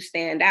do you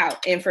stand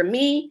out? And for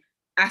me,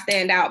 I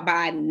stand out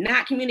by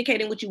not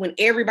communicating with you when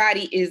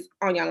everybody is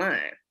on your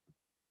line.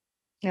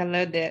 I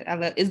love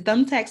that. Is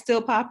Thumbtack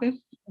still popping?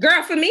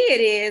 Girl, for me it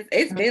is.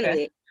 It's been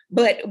lit.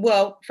 But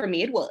well, for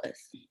me it was.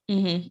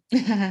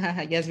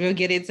 Yes, we'll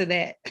get into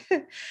that.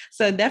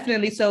 So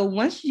definitely. So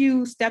once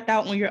you stepped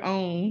out on your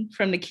own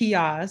from the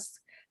kiosk,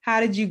 how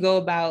did you go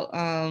about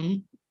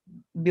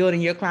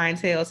building your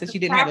clientele since you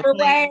didn't have a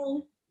plan?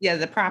 Way? Yeah,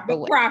 the proper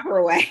way.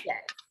 Proper way.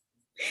 Yes.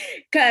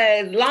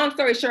 Because long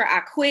story short,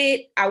 I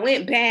quit. I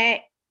went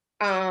back,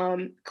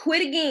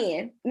 quit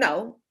again.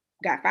 No,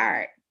 got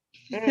fired.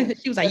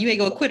 She was like, you ain't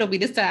gonna quit on me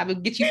this time. I'll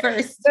get you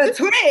first. The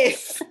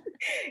twist.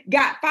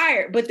 Got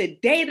fired. But the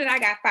day that I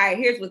got fired,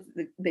 here's what's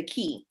the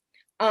key.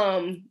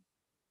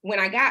 When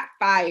I got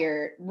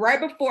fired, right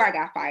before I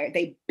got fired,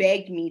 they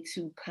begged me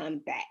to come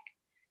back.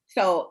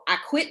 So I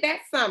quit that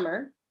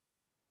summer,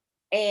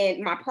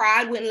 and my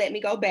pride wouldn't let me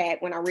go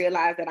back when I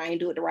realized that I didn't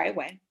do it the right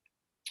way.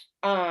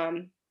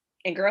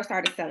 And girls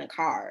started selling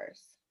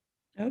cars.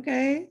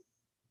 Okay.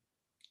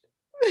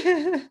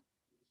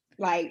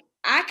 Like,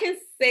 I can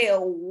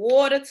sell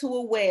water to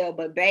a well,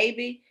 but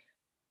baby,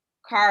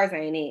 cars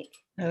ain't it.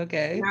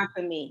 Okay. Not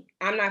for me.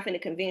 I'm not going to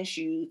convince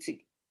you to.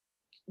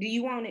 Do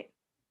you want it?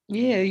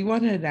 Yeah, you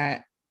wanted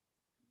that.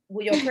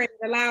 Will your credit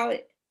allow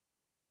it?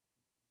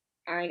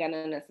 I ain't got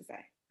nothing else to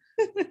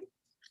say.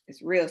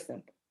 It's real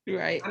simple.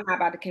 Right. I'm not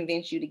about to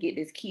convince you to get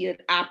this Kia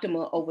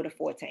Optima over the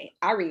Forte.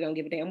 I really don't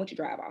give a damn what you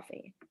drive off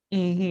in.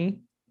 Mm-hmm.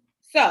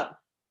 So,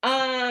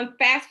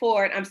 fast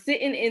forward, I'm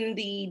sitting in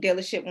the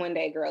dealership one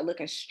day, girl,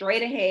 looking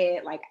straight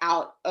ahead, like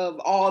out of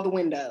all the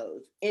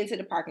windows into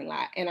the parking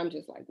lot. And I'm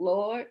just like,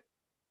 Lord,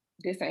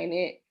 this ain't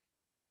it.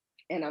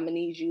 And I'm gonna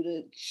need you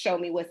to show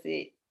me what's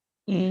it.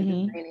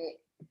 Mm-hmm. This ain't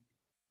it.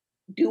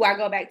 Do I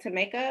go back to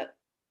makeup?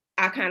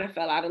 I kind of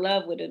fell out of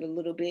love with it a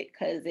little bit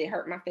because it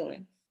hurt my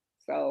feelings.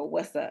 So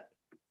what's up?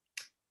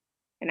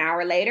 An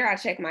hour later, I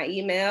check my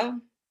email.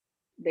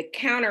 The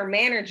counter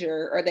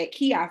manager or the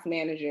kiosk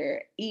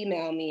manager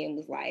emailed me and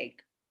was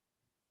like,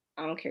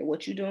 I don't care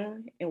what you're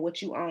doing and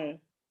what you own,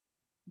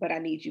 but I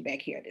need you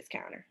back here at this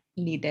counter.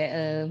 You need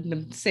that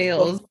the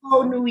sales.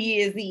 Before New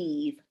Year's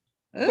Eve.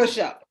 For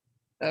sure.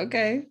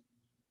 Okay.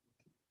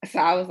 So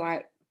I was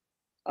like,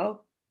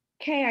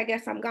 okay, I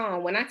guess I'm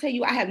gone. When I tell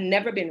you I have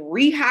never been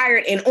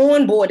rehired and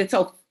onboarded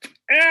so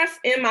fast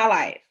in my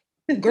life,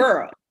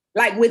 girl.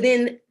 Like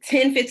within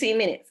 10, 15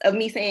 minutes of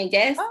me saying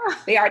yes,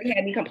 they already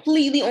had me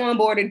completely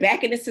onboarded,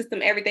 back in the system,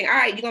 everything. All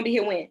right, you're going to be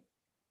here when?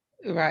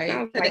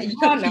 Right. Like, you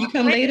come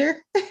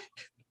later?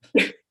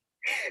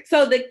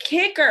 So the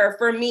kicker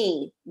for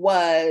me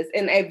was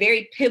in a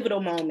very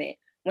pivotal moment.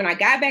 When I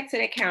got back to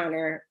the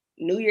counter,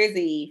 New Year's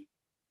Eve,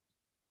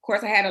 of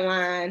course I had a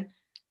line,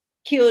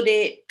 killed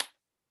it,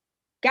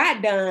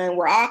 got done.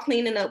 We're all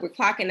cleaning up. We're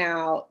clocking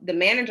out. The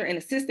manager and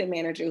assistant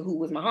manager, who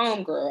was my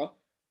homegirl,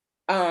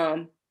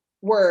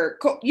 were,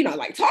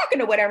 like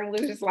talking or whatever.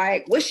 Was just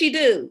like, what's she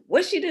do?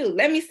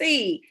 Let me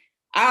see.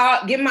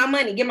 I'll give my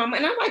money. And I'm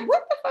like,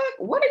 what the fuck?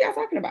 What are y'all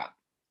talking about?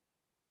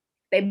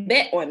 They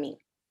bet on me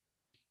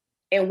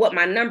and what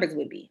my numbers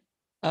would be.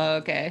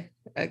 Okay.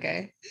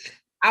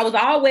 I was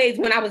always,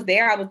 when I was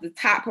there, I was the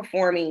top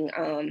performing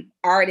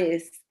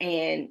artist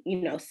and,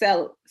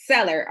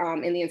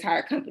 seller in the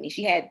entire company.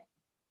 She had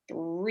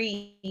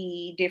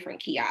 3 different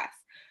kiosks.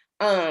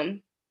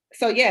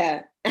 So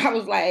yeah, I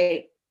was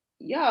like,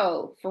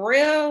 yo, for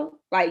real?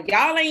 Like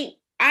I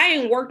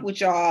ain't worked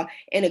with y'all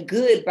in a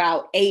good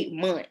about 8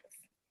 months.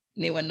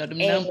 They want to know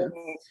them And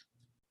numbers.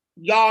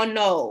 y'all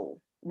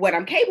know what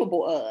I'm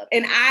capable of.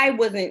 And I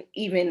wasn't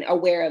even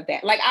aware of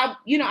that. Like I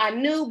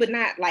knew, but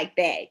not like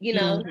that,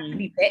 not to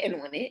be betting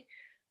on it.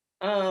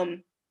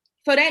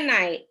 So that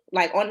night,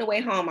 like on the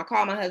way home, I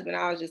called my husband.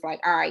 I was just like,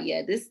 all right,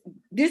 yeah, this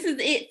is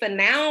it for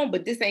now,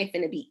 but this ain't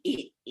finna be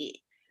it.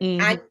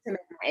 I need to make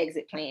my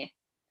exit plan.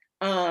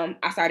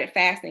 I started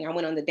fasting. I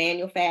went on the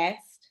Daniel fast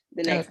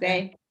the next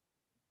day.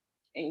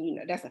 And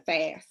that's a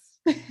fast.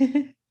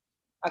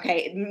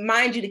 Okay,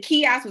 mind you, the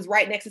kiosk was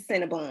right next to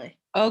Cinnabon.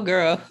 Oh,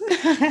 girl.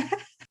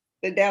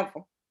 The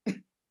devil. The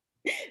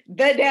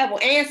devil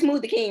and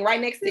Smoothie King right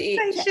next to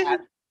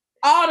it.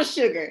 All the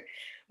sugar.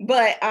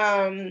 But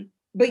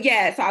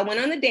yeah, so I went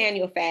on the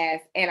Daniel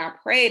fast and I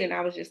prayed, and I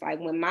was just like,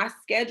 when my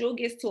schedule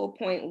gets to a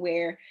point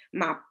where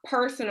my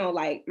personal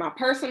life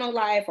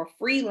or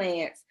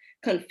freelance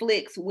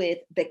conflicts with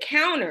the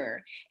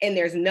counter, and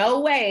there's no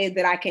way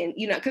that I can,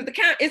 because the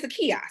counter is a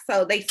kiosk,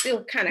 so they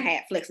still kind of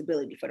had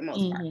flexibility for the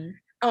most part.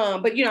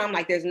 But I'm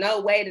like, there's no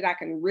way that I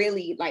can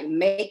really like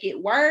make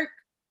it work,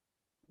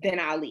 then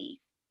I'll leave.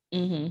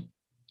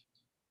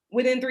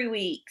 Within 3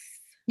 weeks,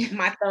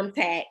 my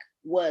thumbtack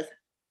was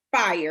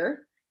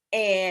fire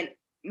and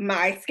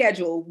my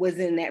schedule was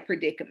in that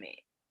predicament.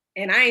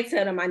 And I ain't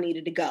tell them I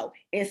needed to go.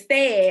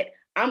 Instead,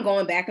 I'm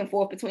going back and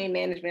forth between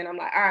management. I'm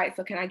like, all right,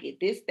 so can I get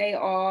this day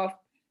off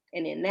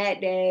and then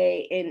that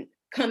day and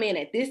come in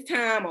at this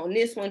time on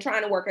this one,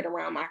 trying to work it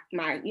around my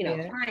clients.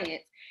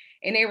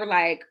 And they were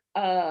like,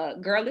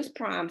 girl, it's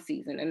prom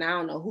season and I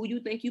don't know who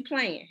you think you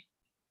playing,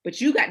 but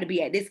you got to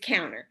be at this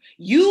counter.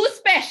 You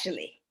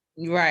especially.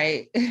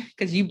 Right.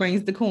 Because you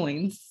brings the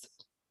coins.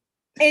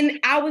 And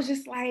I was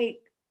just like,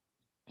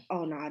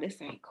 oh no,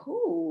 this ain't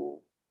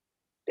cool.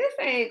 This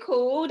ain't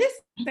cool. This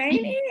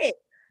ain't it.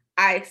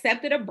 I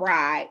accepted a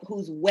bride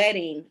whose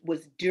wedding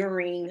was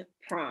during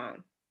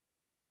prom.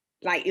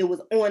 Like it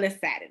was on a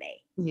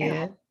Saturday. Yeah. And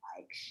I was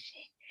like,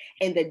 shit.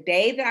 And the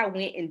day that I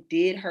went and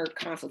did her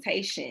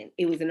consultation,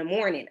 it was in the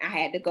morning. I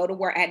had to go to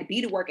work. I had to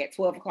be to work at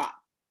 12 o'clock.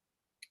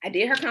 I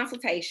did her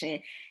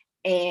consultation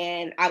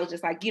and I was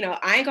just like,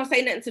 I ain't gonna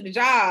say nothing to the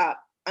job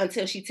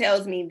until she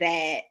tells me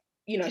that,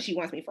 she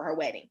wants me for her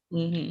wedding.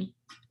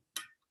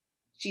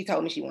 She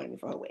told me she wanted me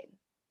for her wedding.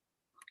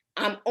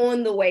 I'm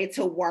on the way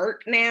to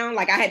work now.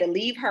 Like I had to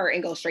leave her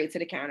and go straight to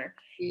the counter.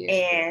 Yeah.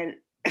 And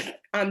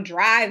I'm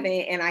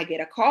driving and I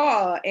get a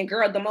call, and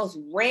girl, the most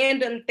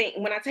random thing,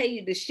 when I tell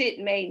you the shit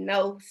made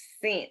no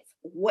sense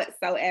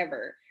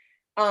whatsoever.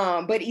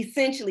 But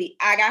essentially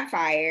I got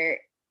fired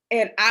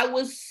and I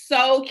was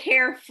so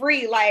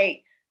carefree.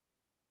 Like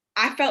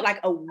I felt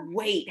like a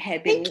weight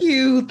had been.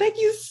 Thank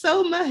you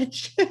so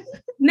much.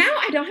 Now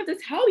I don't have to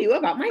tell you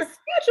about my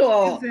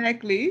schedule.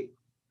 Exactly.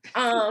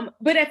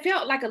 But it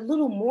felt like a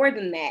little more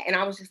than that. And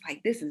I was just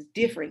like, this is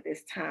different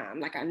this time.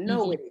 Like, I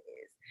know it is.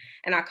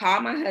 And I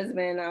called my husband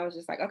and I was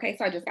just like, okay,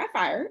 so I just got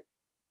fired.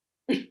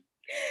 I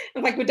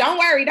was like, but don't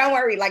worry.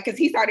 Like, cause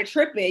he started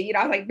tripping,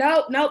 I was like,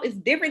 no, it's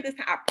different this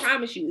time. I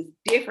promise you it's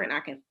different. I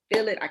can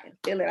feel it.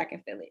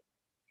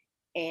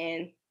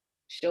 And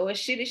sure as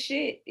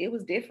shit, it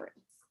was different.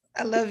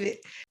 I love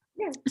it.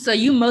 Yeah. So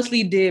you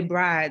mostly did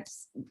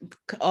brides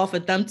off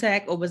of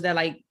Thumbtack, or was that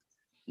like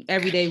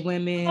everyday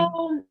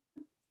women?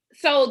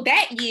 So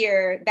that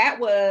year, that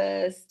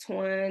was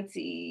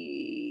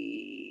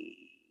 16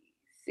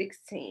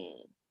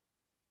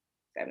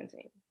 and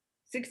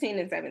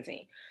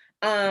 17.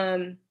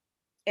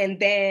 And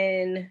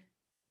then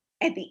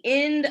at the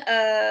end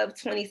of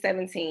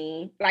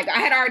 2017, like I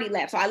had already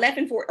left. So I left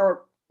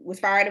was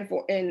fired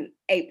in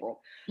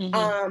April.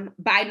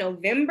 By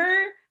November,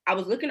 I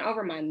was looking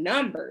over my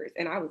numbers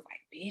and I was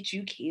like, bitch,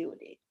 you killed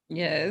it.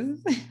 Yes.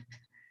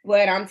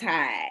 But I'm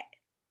tired.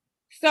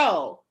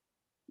 So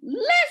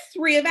let's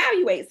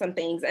reevaluate some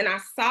things. And I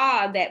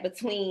saw that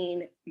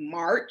between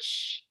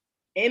March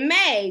and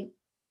May,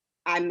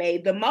 I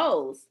made the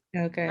most.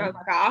 Okay. I was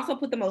like, I also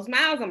put the most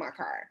miles on my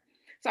car.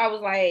 So I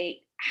was like,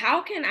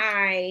 how can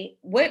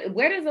what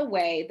is a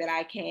way that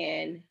I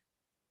can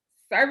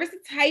service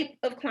the type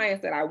of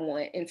clients that I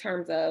want in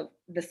terms of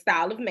the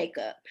style of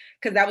makeup?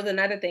 Because that was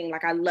another thing.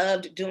 Like I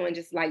loved doing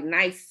just like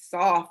nice,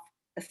 soft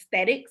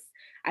aesthetics.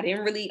 I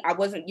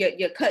wasn't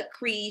your cut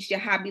crease, your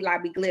Hobby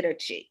Lobby glitter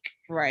chick.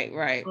 Right.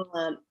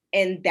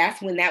 And that's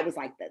when that was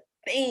like the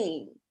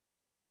thing.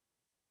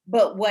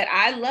 But what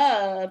I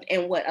loved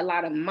and what a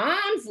lot of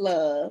moms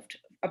loved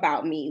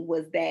about me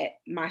was that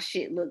my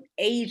shit looked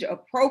age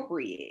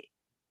appropriate.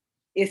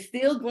 It's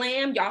still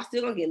glam. Y'all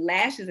still gonna get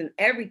lashes and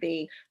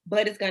everything,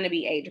 but it's gonna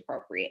be age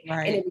appropriate.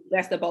 Right. And it was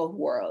best of both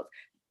worlds.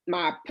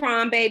 My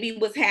prom baby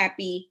was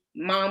happy.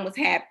 Mom was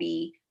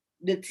happy.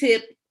 The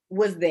tip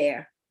was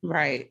there.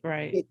 Right.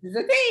 This is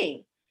a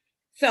thing.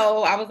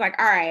 So I was like,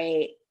 all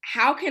right,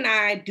 how can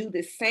I do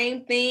the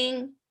same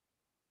thing,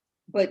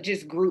 but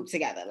just group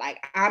together?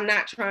 Like, I'm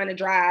not trying to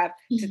drive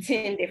to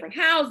 10 different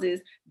houses.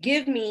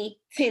 Give me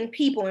 10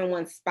 people in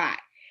one spot.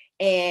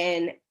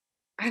 And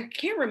I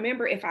can't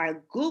remember if I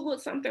Googled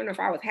something or if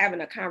I was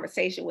having a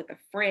conversation with a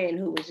friend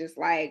who was just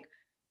like,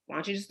 why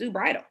don't you just do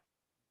bridal?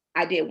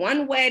 I did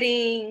one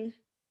wedding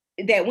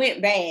that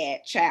went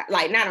bad, child.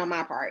 Like, not on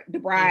my part. The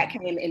bride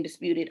came and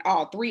disputed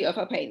all 3 of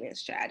her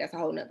payments, child. That's a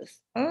whole nother.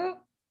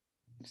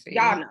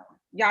 Y'all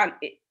know.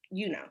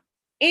 You know.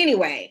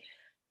 Anyway,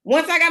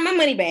 once I got my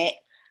money back,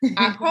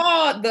 I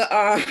called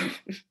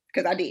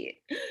because I did.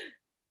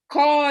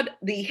 Called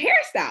the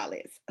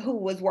hairstylist who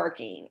was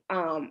working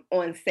on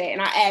set.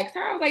 And I asked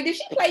her, I was like, did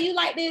she play you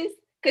like this?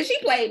 Because she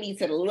played me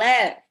to the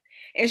left.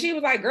 And she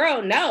was like,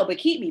 girl, no, but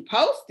keep me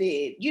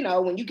posted,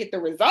 when you get the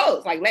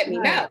results, like, let me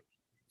know.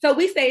 So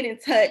we stayed in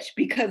touch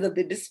because of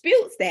the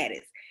dispute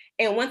status.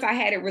 And once I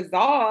had it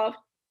resolved,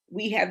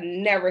 we have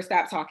never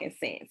stopped talking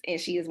since. And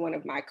she is one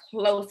of my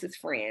closest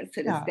friends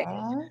to this day.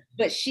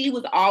 But she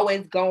was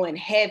always going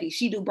heavy.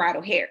 She does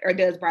bridal hair.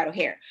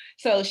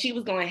 So she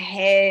was going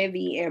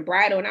heavy and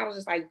bridal. And I was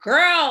just like,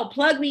 girl,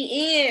 plug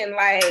me in.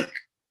 Like,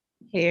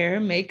 hair,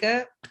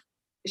 makeup.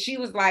 She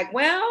was like,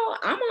 well,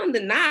 I'm on the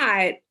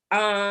nod.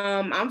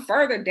 I'm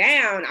further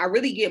down. I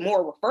really get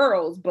more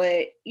referrals,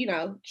 but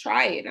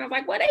try it. And I was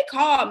like, well, they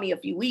called me a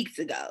few weeks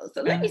ago.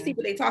 So let me see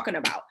what they're talking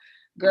about.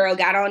 Girl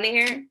got on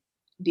there,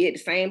 did the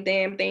same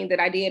damn thing that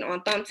I did on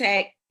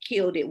Thumbtack,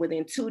 killed it.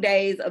 Within 2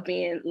 days of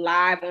being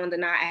live on the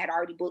night, I had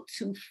already booked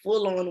 2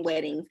 full-on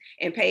weddings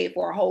and paid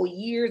for a whole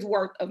year's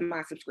worth of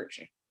my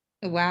subscription.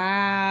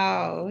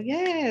 Wow.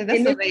 Yeah,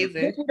 that's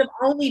amazing. This would have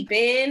only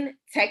been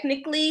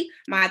technically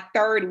my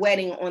 3rd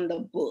wedding on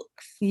the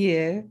books.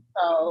 Yeah.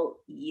 So,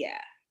 yeah.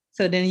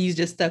 So then you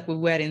just stuck with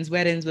weddings.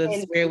 Weddings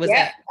was where it was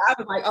at. I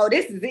was like, oh,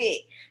 this is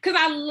it. Because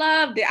I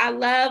loved it. I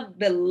love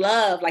the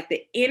love, like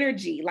the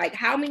energy. Like,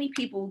 how many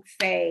people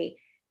say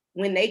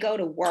when they go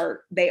to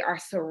work, they are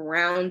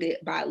surrounded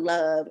by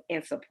love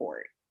and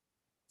support?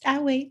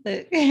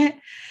 Look,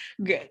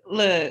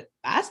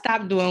 I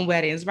stopped doing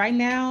weddings. Right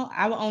now,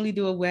 I will only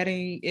do a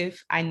wedding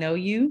if I know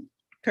you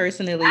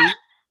personally.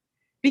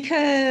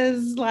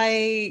 Because,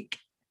 like,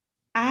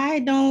 I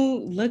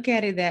don't look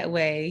at it that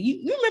way.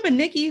 You remember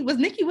Nikki? Was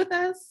Nikki with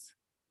us?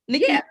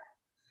 Nikki?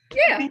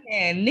 Yeah.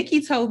 And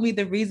Nikki told me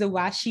the reason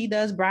why she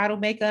does bridal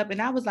makeup.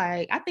 And I was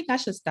like, I think I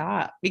should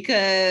stop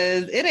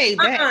because it ain't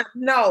that.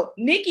 No,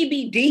 Nikki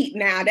be deep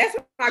now. That's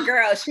my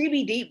girl. She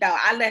be deep though.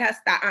 I let her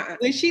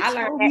stop. When she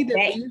told me the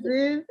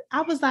reason,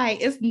 I was like,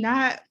 it's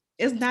not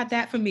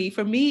that for me.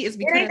 For me, it's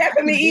because it ain't that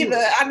for me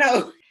either. I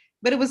know.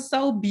 But it was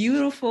so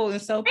beautiful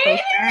and so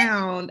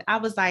profound. I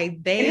was like,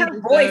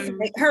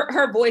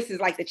 her voice is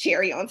like the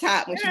cherry on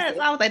top. When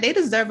I was like, they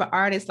deserve an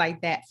artist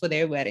like that for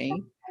their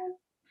wedding.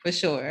 For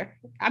sure.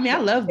 I mean, I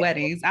love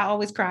weddings. I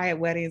always cry at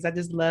weddings. I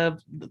just love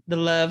the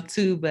love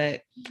too,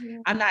 but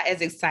I'm not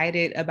as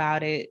excited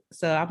about it.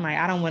 So I'm like,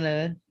 I don't want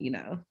to,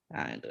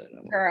 I ain't doing it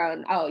no more.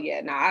 Girl, oh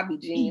yeah, no, I'll be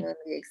genuinely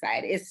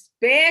excited,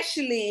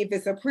 especially if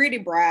it's a pretty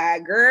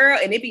bride, girl,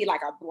 and it be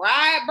like a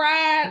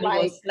bride,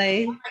 like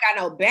I got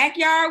no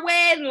backyard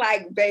wedding,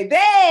 like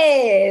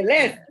baby,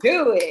 let's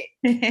do it.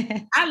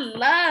 I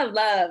love,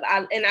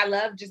 I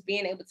love just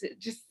being able to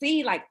just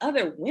see like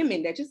other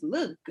women that just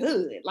look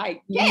good,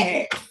 like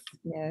yes.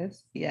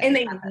 And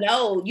they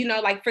know,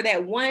 like for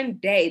that one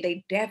day,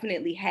 they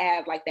definitely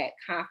have like that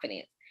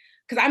confidence.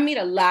 Because I meet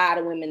a lot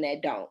of women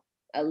that don't,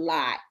 a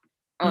lot.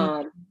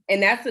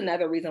 And that's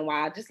another reason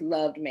why I just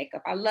loved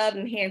makeup. I loved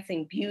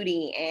enhancing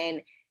beauty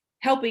and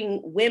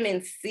helping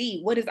women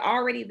see what is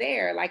already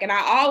there. Like, and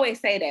I always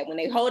say that when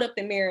they hold up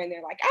the mirror and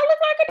they're like, I look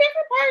like a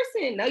different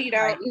person. No, you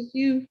don't. Right. It's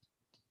you.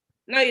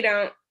 No, you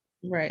don't.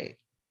 Right.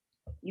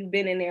 You've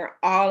been in there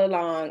all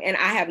along. And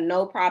I have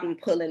no problem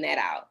pulling that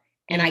out.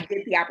 And I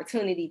get the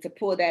opportunity to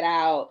pull that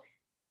out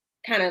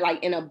kind of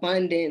like in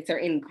abundance or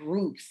in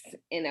groups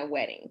in a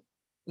wedding.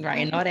 Right,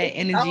 and all that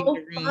energy. So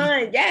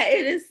fun. Yeah,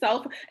 it is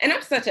so fun. And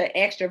I'm such an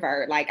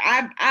extrovert. Like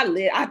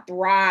I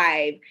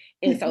thrive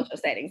in social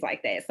settings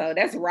like that. So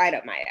that's right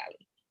up my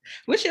alley.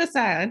 What's your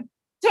sign?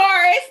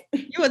 Taurus.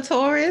 You a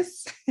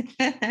Taurus?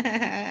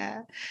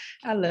 I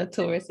love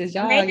Tauruses.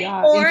 Y'all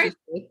Taurus,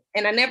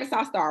 and I never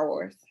saw Star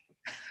Wars.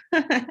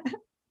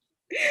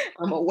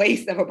 I'm a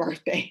waste of a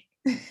birthday.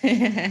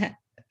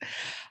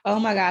 Oh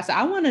my God. So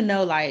I want to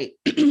know, like,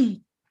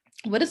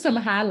 what are some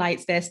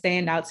highlights that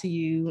stand out to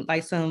you?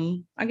 Like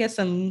some highlights,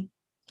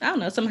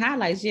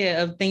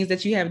 of things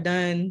that you have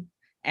done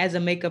as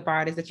a makeup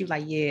artist that you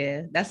like,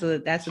 that's a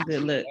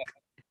good look.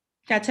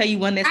 Can I tell you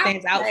one that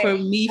stands out for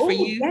me, for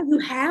you? Yeah, you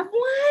have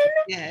one?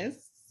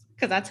 Yes,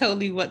 because I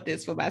totally want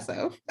this for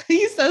myself.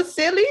 You so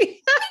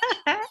silly.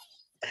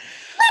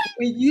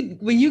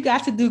 when you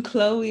got to do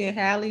Chloe and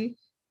Halle.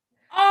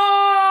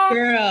 Oh,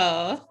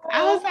 girl,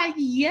 I was like,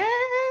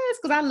 yes,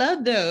 because I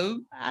love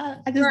them. I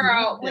just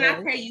girl, when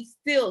I tell you,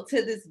 still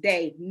to this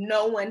day,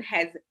 no one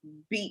has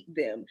beat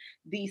them.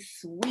 The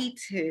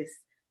sweetest,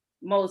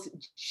 most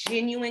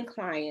genuine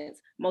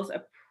clients, most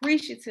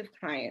appreciative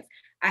clients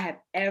I have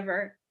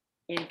ever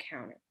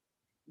encountered.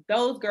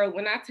 Those girls,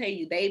 when I tell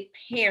you, they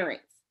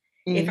parents.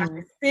 If I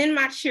could send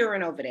my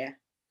children over there,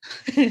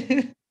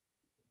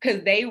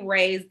 because they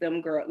raised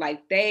them, girl,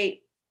 like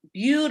they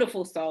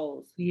beautiful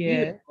souls.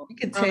 Yeah, Beautiful. you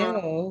could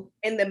tell.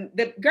 And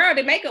the girl,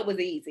 the makeup was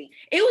easy.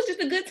 It was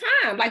just a good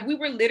time. Like, we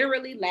were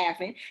literally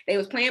laughing. They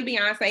was playing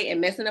Beyonce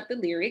and messing up the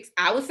lyrics.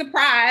 I was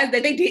surprised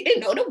that they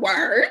didn't know the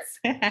words.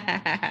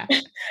 I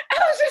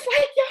was just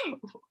like, yo,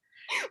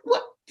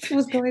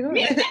 what's going on?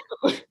 Me too.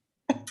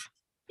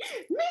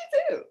 Me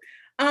too.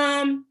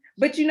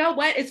 But you know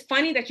what? It's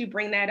funny that you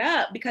bring that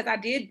up, because I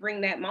did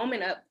bring that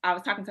moment up. I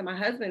was talking to my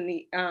husband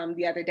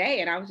the other day,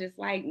 and I was just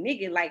like,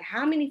 nigga, like,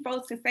 how many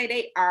folks can say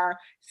they are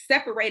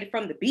separated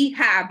from the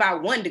beehive by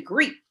 1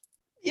 degree?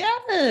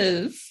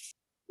 Yes.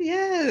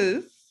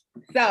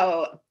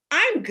 So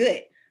I'm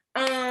good.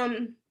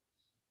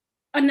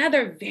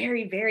 Another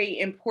very, very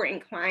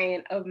important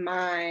client of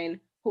mine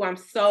who I'm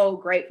so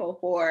grateful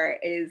for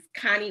is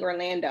Connie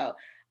Orlando.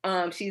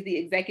 She's the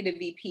executive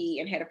VP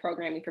and head of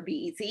programming for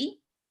BET.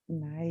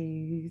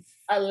 Nice.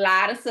 A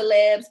lot of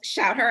celebs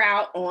shout her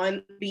out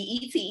on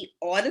BET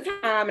all the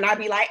time, and I'd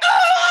be like,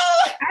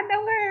 oh, I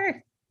know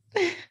her.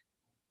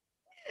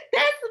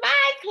 That's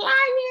my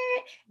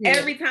client. Yeah.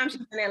 Every time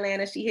she's in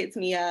Atlanta, she hits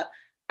me up.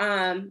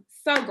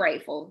 So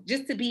grateful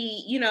just to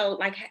be,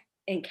 like,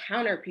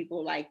 encounter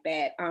people like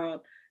that.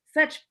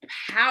 Such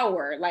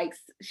power. Like,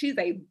 she's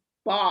a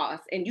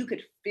boss, and you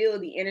could feel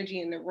the energy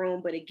in the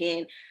room. But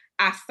again,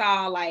 I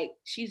saw, like,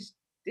 she's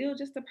still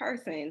just a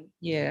person.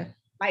 Yeah.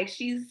 Like,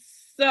 she's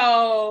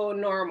so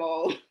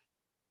normal.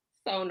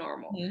 So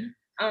normal.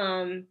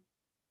 Mm-hmm.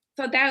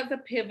 So that was a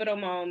pivotal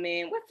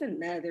moment. What's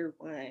another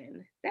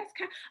one? That's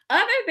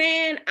other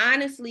than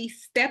honestly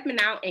stepping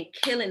out and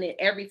killing it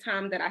every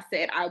time that I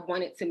said I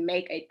wanted to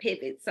make a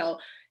pivot. So,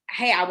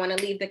 hey, I want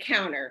to leave the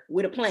counter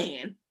with a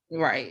plan.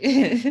 Right.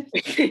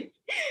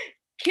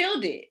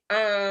 Killed it.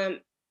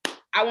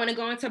 I want to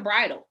go into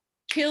bridal.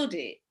 Killed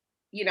it.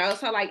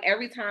 So, like,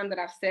 every time that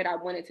I've said I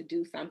wanted to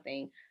do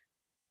something,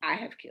 I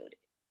have killed it.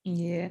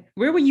 Yeah.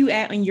 Where were you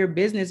at in your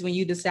business when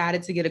you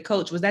decided to get a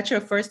coach? Was that your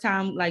first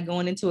time, like,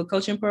 going into a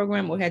coaching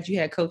program, or had you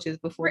had coaches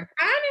before?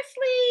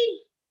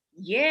 Honestly,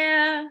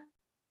 yeah.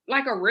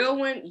 Like a real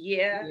one,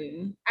 yeah.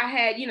 I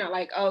had,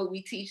 like, oh,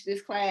 we teach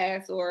this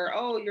class, or,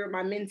 oh, you're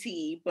my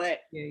mentee,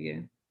 but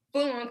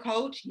full on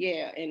coach,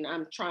 yeah. And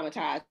I'm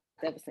traumatized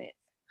ever since.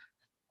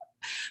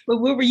 But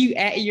where were you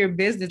at in your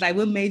business? Like,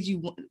 what made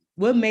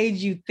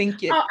you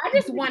think it? Oh, I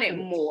just wanted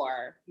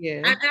more.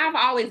 Yeah. I've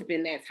always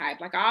been that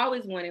type. Like, I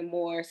always wanted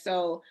more.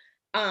 So,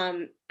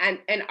 an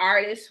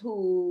artist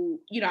who,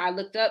 I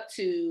looked up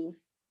to,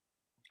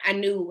 I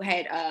knew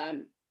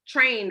had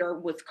trained or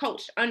was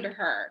coached under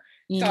her.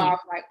 Mm-hmm. So I was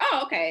like,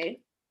 oh,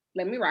 okay,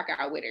 let me rock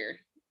out with her.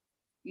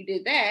 You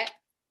did that.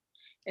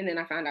 And then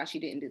I found out she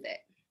didn't do that.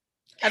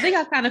 I think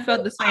I kind of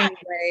felt the same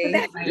way.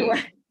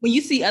 Like, when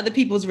you see other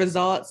people's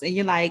results and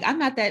you're like, I'm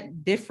not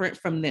that different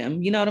from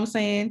them. You know what I'm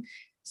saying?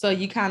 So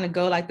you kind of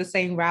go like the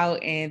same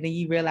route, and then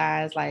you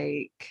realize,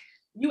 like,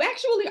 you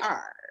actually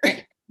are.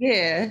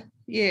 Yeah.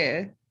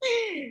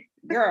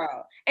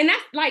 Girl. And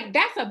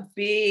that's a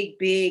big,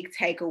 big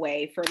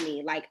takeaway for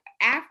me. Like,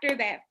 after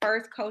that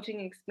first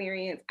coaching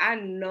experience, I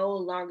no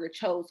longer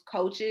chose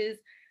coaches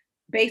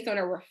based on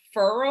a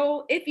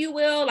referral, if you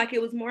will. Like,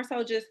 it was more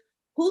so just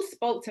who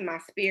spoke to my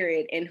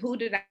spirit and who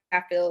did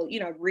I feel,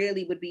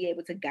 really would be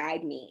able to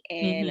guide me.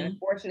 And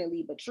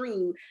unfortunately, but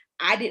true,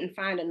 I didn't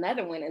find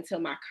another one until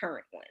my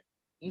current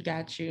one.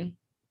 Got you.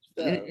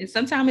 So. And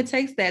sometimes it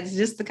takes that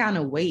just to kind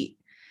of wait.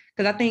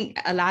 Because I think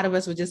a lot of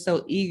us were just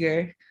so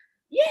eager.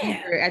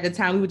 Yeah. At the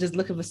time, we were just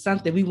looking for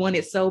something. We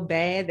wanted so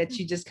bad that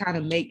you just kind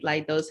of make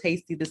like those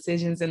hasty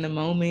decisions in the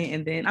moment.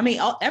 And then,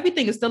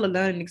 everything is still a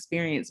learning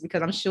experience,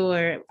 because I'm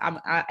sure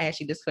I'll ask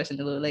you this question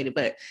a little later,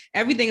 but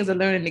everything is a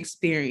learning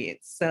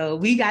experience. So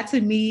we got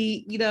to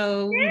meet,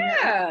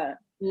 Yeah.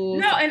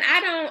 No, and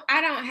I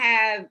don't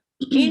have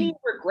any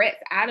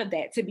regrets out of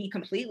that, to be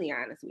completely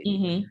honest with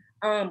you.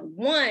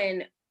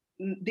 One,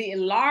 the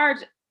large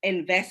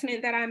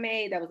investment that I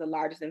made, that was the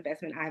largest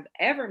investment I've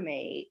ever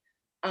made.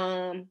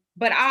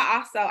 But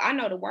I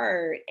know the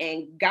word,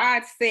 and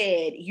God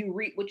said you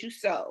reap what you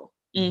sow.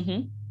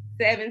 7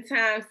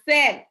 times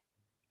 7.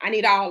 I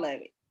need all of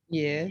it.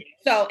 Yeah.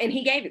 So, and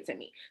he gave it to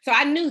me. So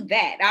I knew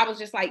that. I was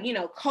just like,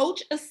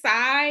 coach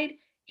aside,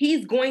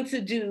 he's going to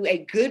do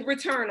a good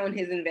return on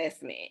his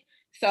investment.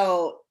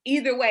 So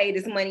either way,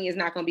 this money is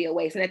not going to be a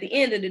waste. And at the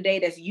end of the day,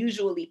 that's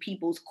usually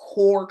people's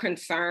core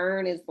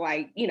concern, is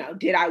like,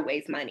 did I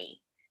waste money?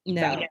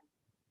 No. So,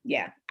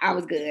 yeah, I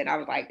was good. I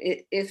was like,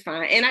 it's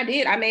fine. And I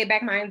did. I made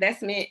back my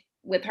investment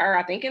with her,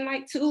 I think in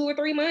like 2 or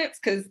 3 months,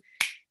 because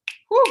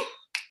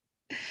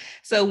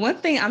So one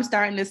thing I'm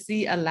starting to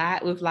see a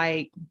lot with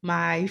like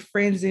my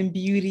friends in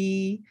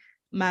beauty,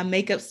 my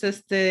makeup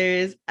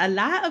sisters, a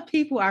lot of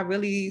people are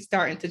really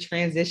starting to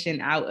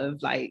transition out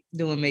of like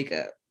doing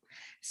makeup.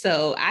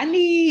 So I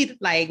need,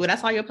 like, when I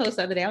saw your post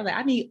the other day, I was like,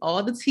 I need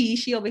all the tea.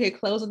 She over here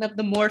closing up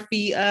the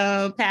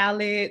Morphe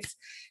palettes.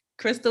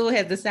 Krystal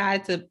has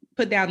decided to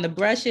put down the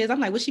brushes. I'm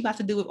like, what's she about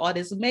to do with all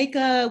this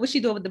makeup? What's she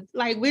doing with the,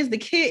 like, where's the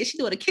kit? Is she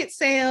doing a kit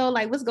sale?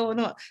 Like, what's going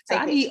on? So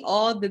I need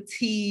all the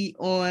tea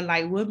on,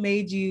 like, what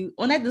made you,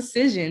 on that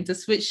decision to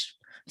switch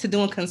to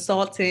doing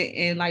consulting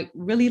and like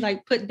really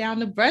like put down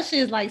the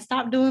brushes, like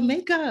stop doing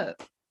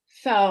makeup?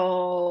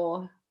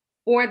 So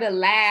for the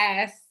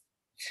last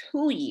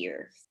 2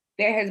 years,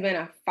 there has been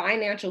a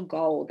financial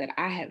goal that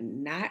I have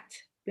not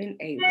been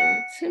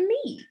able to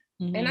meet.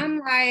 And I'm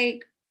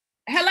like,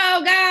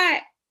 hello,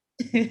 God.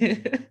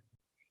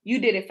 You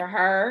did it for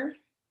her.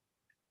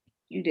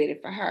 You did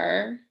it for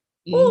her.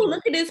 Ooh,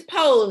 look at this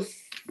post.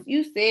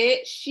 You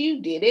said she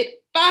did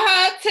it for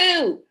her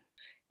too.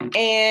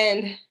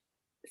 And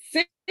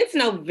since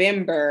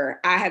November,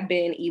 I have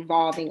been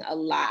evolving a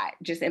lot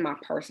just in my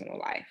personal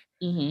life.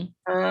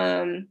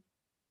 And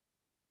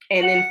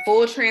in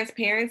full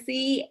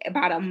transparency,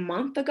 about a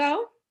month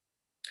ago,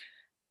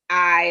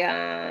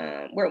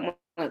 where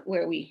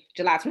are we?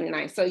 July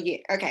 29th. So yeah,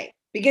 okay.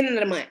 Beginning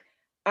of the month,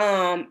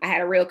 I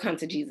had a real come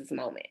to Jesus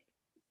moment.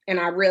 And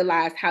I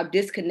realized how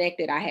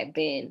disconnected I had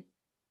been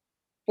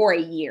for a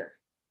year.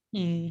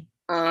 In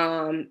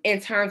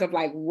terms of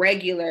like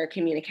regular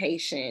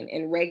communication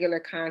and regular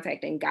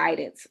contact and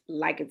guidance,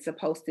 like it's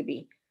supposed to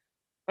be.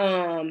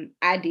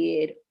 I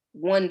did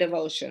one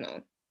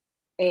devotional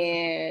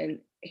and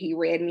he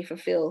read me for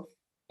filth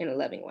in a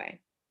loving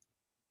way,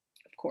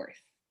 of course.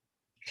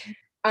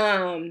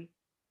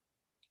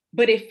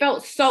 But it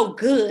felt so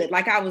good.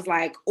 Like I was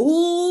like,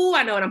 ooh,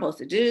 I know what I'm supposed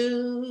to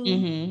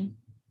do.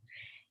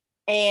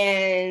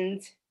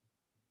 And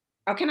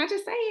can I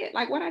just say it?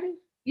 Like what I do?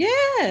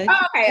 Yeah.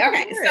 Oh,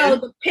 okay.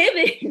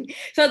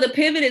 So the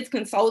pivot is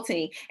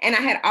consulting. And I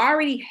had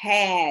already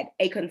had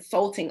a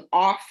consulting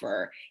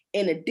offer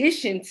in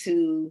addition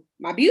to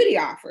my beauty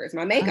offers,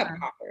 my makeup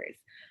offers.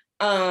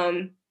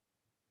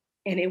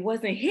 And it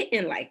wasn't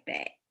hitting like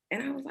that.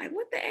 And I was like,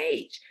 what the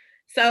H?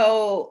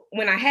 So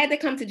when I had the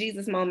come to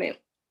Jesus moment,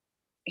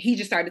 he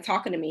just started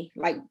talking to me.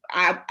 Like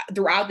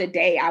throughout the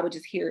day, I would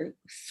just hear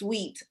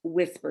sweet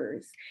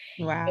whispers.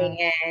 Wow.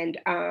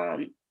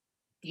 And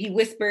he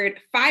whispered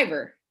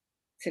Fiverr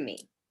to me.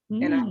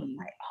 And I was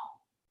like, oh,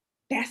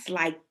 that's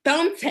like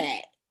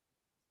thumbtack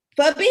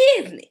for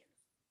business.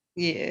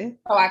 Yeah.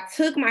 So I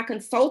took my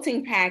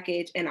consulting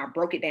package and I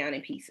broke it down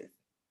in pieces.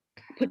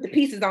 Put the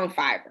pieces on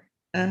Fiverr.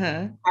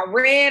 I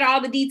read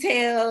all the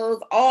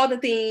details, all the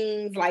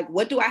things, like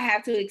what do I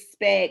have to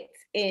expect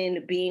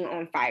in being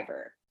on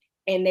Fiverr?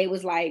 And they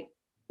was like,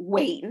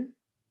 waiting.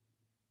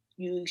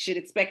 You should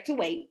expect to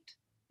wait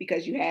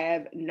because you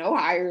have no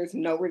hires,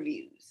 no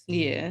reviews.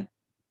 Yeah.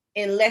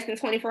 In less than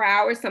 24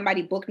 hours,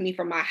 somebody booked me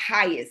for my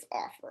highest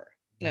offer.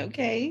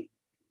 Okay.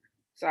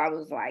 So I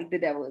was like, the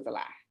devil is a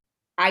lie.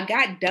 I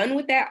got done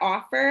with that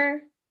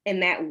offer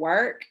and that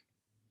work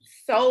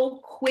so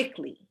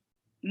quickly.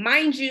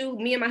 Mind you,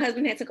 me and my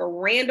husband had took a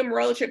random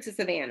road trip to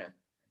Savannah.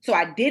 So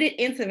I did it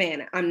in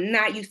Savannah. I'm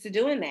not used to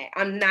doing that.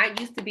 I'm not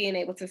used to being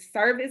able to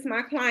service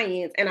my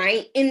clients and I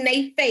ain't in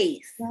their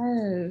face.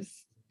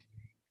 Yes.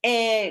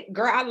 And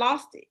girl, I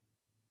lost it.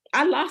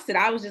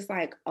 I was just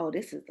like, oh,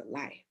 this is the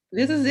life.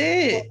 This is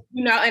it.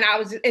 You know,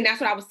 and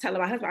that's what I was telling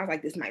my husband. I was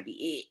like, this might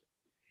be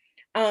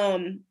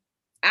it.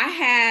 I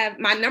have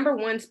my number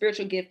one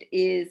spiritual gift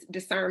is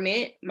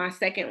discernment. My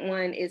second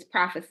one is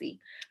prophecy.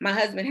 My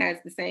husband has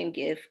the same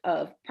gift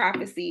of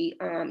prophecy,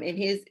 and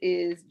his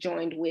is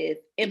joined with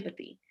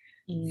empathy.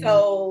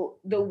 So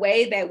the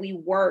way that we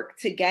work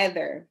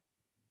together,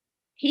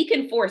 he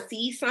can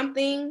foresee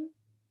something,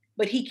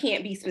 but he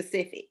can't be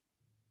specific.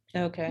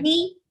 Okay.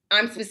 Me,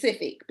 I'm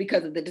specific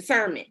because of the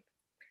discernment.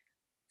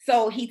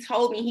 So he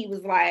told me, he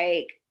was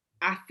like,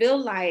 I feel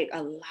like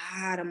a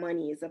lot of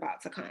money is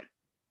about to come.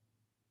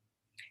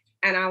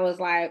 And I was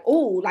like,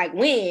 oh, like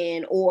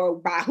when or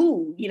by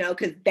who, you know,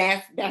 because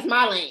that's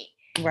my lane.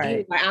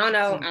 Right. Like, I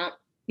don't know.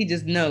 He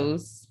just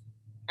knows.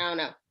 I don't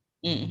know.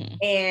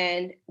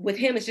 And with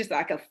him, it's just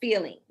like a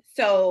feeling.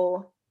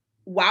 So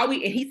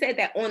and he said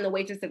that on the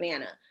way to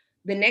Savannah.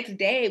 The next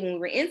day when we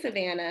were in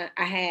Savannah,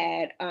 I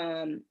had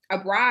a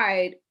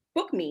bride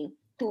book me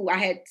who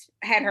I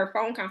had her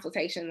phone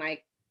consultation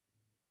like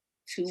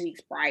 2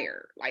 weeks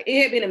prior. Like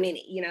it had been a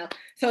minute, you know,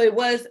 so it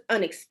was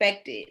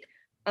unexpected.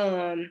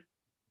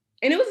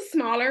 And it was a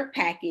smaller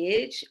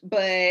package,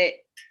 but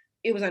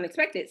it was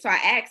unexpected. So I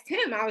asked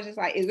him, I was just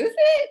like, is this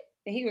it?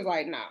 And he was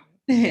like, no.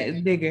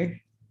 Bigger.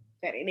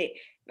 That ain't it.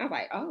 And I was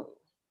like, oh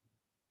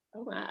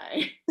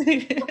my.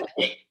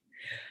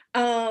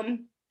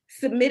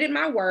 Submitted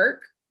my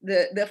work,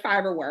 the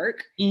Fiverr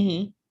work.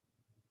 2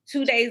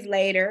 days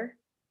later,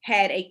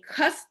 had a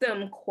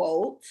custom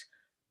quote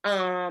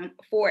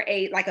for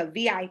a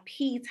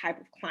VIP type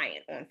of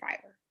client on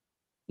Fiverr.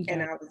 Okay.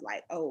 And I was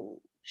like,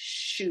 oh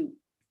shoot.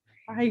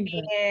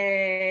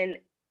 And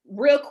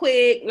real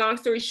quick, long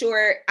story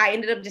short, I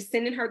ended up just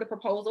sending her the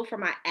proposal for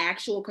my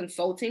actual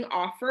consulting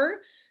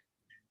offer.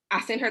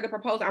 I sent her the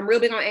proposal. I'm real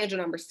big on angel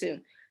numbers too.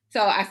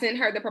 So I sent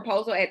her the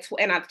proposal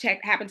and I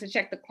happened to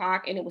check the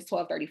clock and it was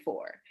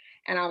 12:34.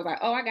 And I was like,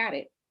 oh, I got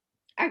it.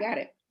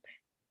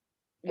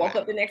 Woke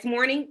up the next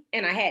morning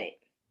and I had it.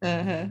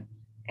 And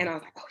I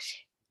was like, oh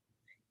shit.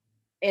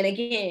 And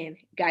again,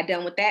 got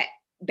done with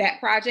that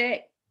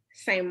project,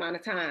 same amount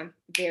of time,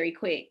 very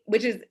quick,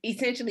 which is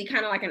essentially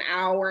kind of like an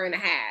hour and a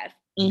half.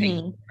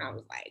 I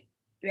was like,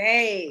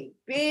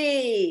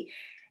 baby.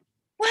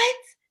 What?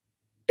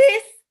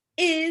 This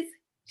is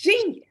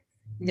genius.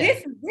 Yes.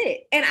 This is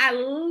it. And I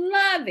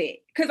love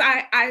it because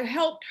I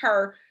helped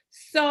her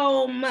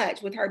so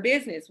much with her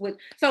business.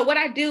 So what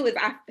I do is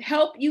I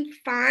help you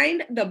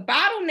find the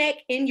bottleneck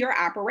in your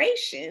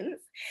operations,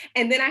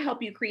 and then I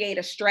help you create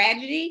a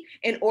strategy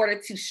in order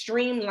to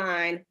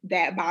streamline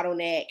that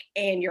bottleneck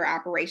and your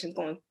operations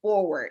going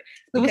forward.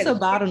 So what's a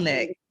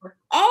bottleneck?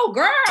 Oh,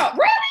 girl,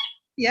 really?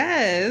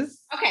 Yes.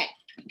 Okay.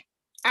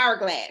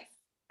 Hourglass.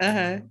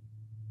 Uh-huh.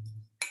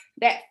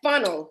 That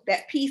funnel,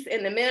 that piece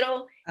in the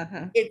middle,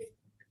 uh-huh. It's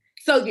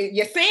so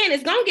you're saying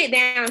it's gonna get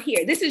down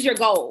here. This is your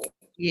goal.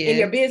 In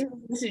your business.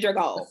 This is your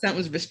goal.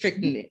 Something's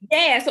restricting it.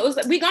 Yeah, so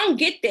we're gonna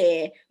get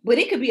there, but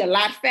it could be a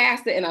lot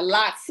faster and a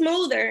lot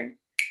smoother.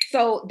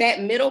 So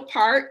that middle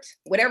part,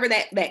 whatever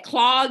that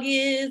clog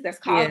is, that's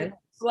causing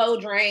slow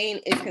drain,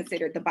 is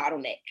considered the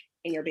bottleneck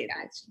in your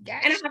business.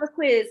 Gotcha. And I have a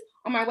quiz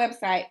on my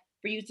website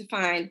for you to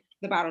find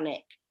the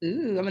bottleneck.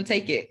 Ooh, I'm gonna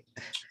take it.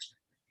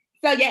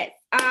 So yes,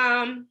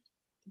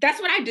 that's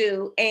what I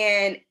do.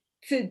 And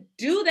to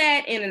do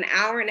that in an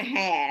hour and a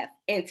half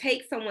and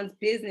take someone's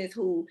business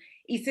who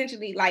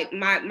essentially, like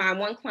my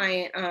one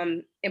client,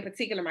 in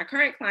particular, my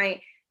current client,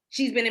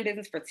 she's been in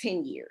business for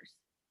 10 years.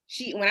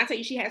 When I tell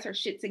you she has her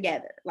shit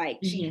together, like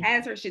she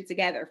has her shit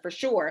together for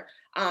sure.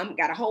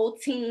 Got a whole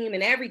team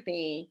and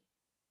everything,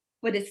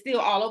 but it's still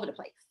all over the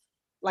place.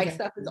 Like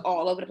stuff is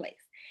all over the place.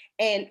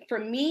 And for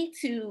me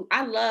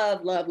I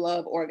love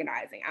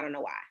organizing. I don't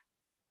know why,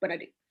 but I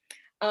do.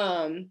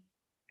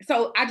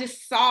 So I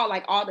just saw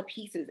like all the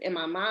pieces in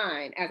my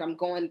mind as I'm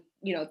going,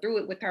 through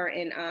it with her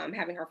and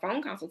having her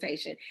phone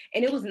consultation.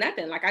 And it was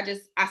nothing. Like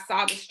I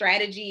saw the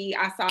strategy,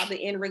 I saw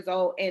the end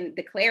result and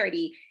the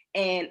clarity,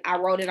 and I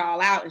wrote it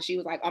all out. And she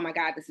was like, oh my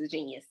God, this is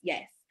genius.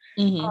 Yes.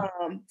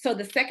 So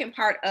the second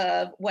part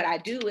of what I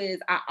do is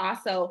I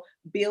also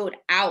build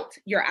out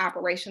your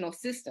operational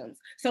systems.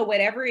 So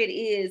whatever it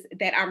is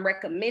that I'm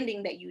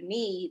recommending that you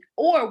need,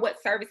 or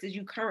what services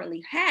you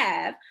currently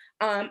have,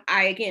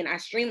 I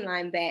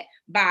streamline that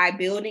by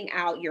building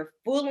out your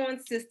full-on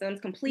systems,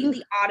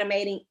 completely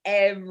automating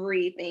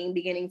everything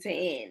beginning to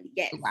end.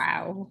 Yes.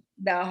 Wow.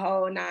 The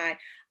whole nine.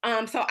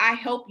 So I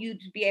help you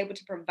to be able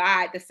to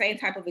provide the same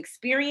type of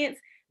experience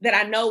that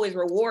I know is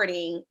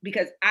rewarding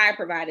because I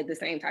provided the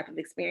same type of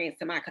experience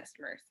to my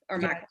customers or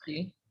my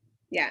clients.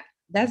 Yeah.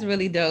 That's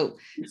really dope.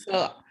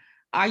 So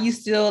are you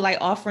still like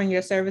offering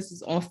your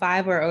services on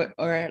Fiverr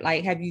or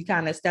like have you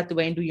kind of stepped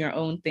away and do your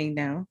own thing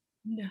now?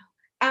 No.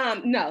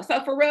 No.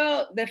 So for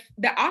real, the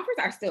offers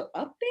are still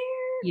up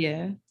there.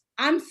 Yeah.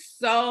 I'm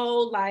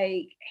so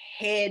like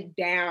head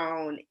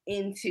down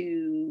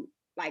into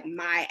like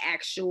my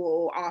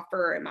actual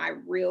offer and my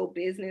real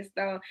business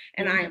though.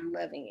 And I am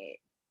loving it.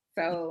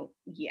 So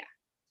yeah.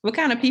 What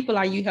kind of people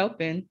are you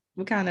helping?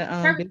 What kind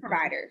of service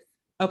providers?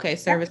 Okay,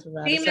 service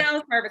providers.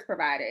 Female service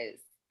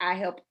providers. I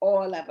help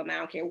all of them. I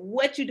don't care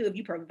what you do. If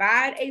you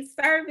provide a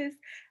service,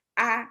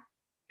 I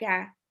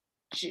got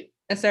you.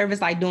 A service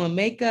like doing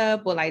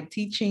makeup or like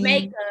teaching?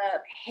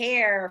 Makeup,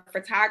 hair,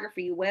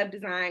 photography, web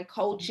design,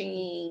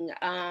 coaching,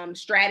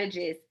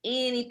 strategists,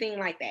 anything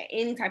like that.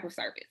 Any type of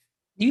service.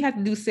 Do you have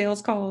to do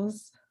sales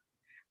calls?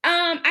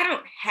 I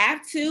don't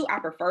have to. I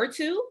prefer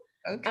to.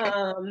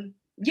 Okay.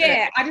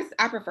 Yeah,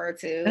 I prefer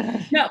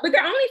to. No, but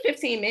they're only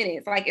 15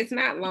 minutes. Like it's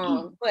not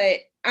long. But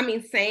I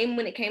mean, same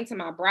when it came to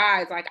my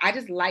brides. Like I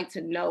just like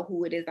to know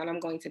who it is that I'm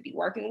going to be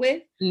working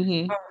with.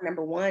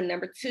 Number one.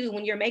 Number two,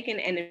 when you're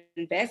making an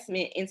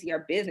investment into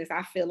your business,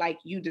 I feel like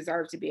you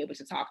deserve to be able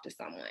to talk to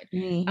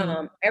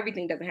someone.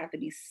 Everything doesn't have to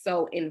be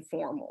so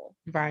informal.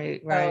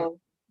 Right. So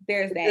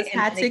there's that.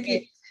 High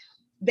ticket.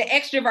 The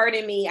extrovert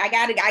in me, I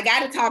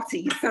gotta talk to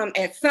you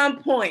at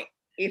some point.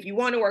 If you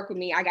want to work with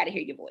me, I got to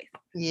hear your voice.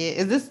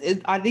 Yeah.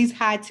 Are these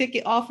high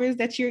ticket offers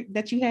that you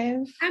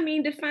have? I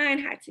mean, define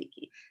high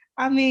ticket.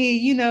 I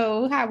mean, you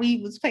know how we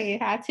was paying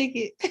high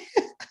ticket.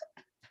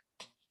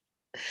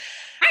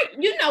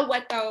 You know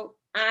what though?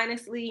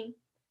 Honestly,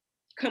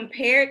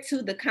 compared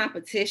to the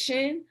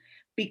competition,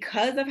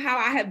 because of how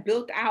I have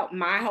built out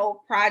my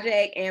whole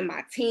project and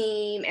my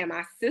team and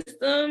my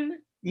system,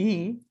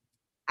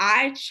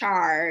 I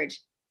charge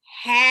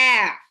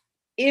half,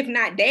 if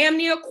not damn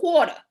near a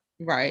quarter.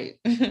 Right.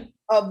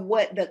 Of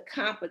what the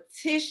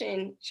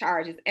competition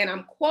charges. And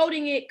I'm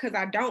quoting it because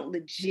I don't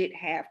legit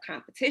have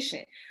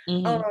competition.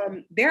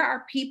 There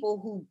are people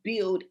who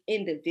build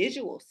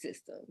individual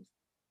systems,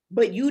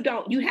 but you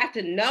have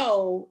to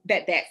know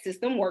that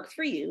system works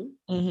for you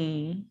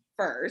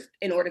first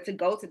in order to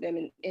go to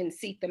them and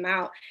seek them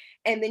out.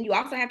 And then you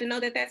also have to know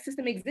that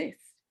system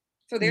exists.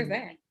 So there's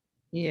that.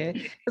 Yeah.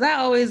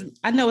 Because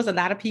I know it's a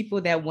lot of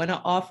people that want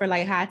to offer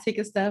like high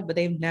ticket stuff, but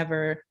they've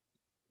never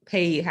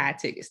paid high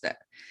ticket stuff.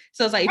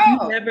 So it's like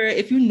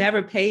if you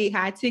never paid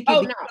high ticket,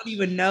 you don't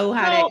even know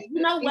how that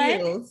feels.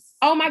 What?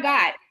 Oh my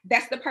God,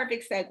 that's the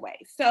perfect segue.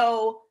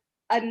 So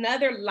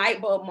another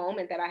light bulb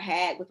moment that I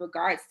had with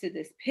regards to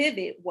this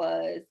pivot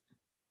was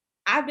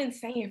I've been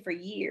saying for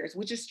years,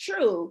 which is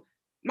true,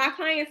 my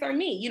clients are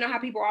me. You know how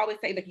people always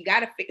say that you got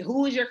to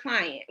who is your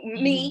client?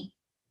 Me.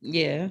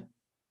 Yeah.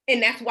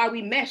 And that's why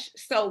we mesh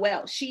so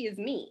well. She is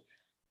me.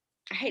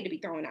 I hate to be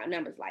throwing out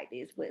numbers like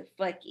this, but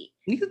fuck it.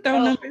 You can throw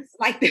So, numbers.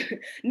 like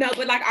no,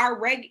 but like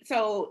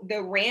so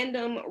the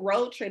random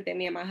road trip that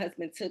me and my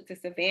husband took to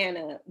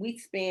Savannah, we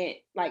spent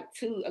like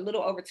a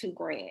little over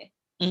 $2,000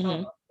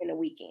 in a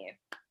weekend.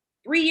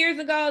 3 years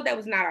ago, that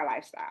was not our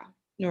lifestyle.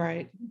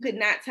 Right. You could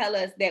not tell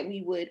us that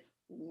we would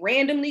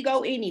randomly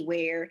go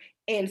anywhere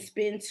and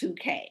spend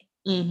 $2,000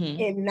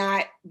 and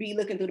not be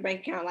looking through the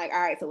bank account like,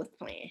 all right, so what's the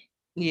plan?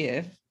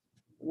 Yeah.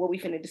 What we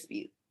finna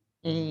dispute?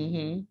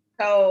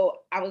 So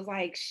I was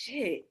like,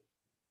 shit,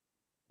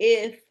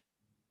 if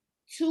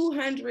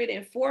 200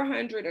 and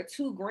 400 or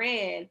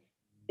 $2,000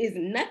 is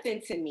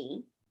nothing to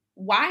me,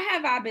 why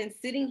have I been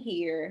sitting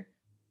here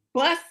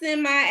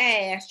busting my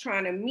ass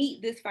trying to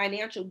meet this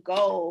financial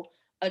goal,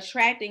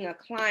 attracting a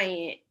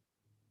client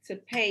to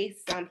pay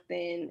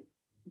something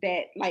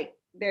that like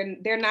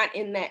they're not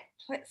in that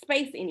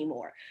space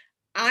anymore?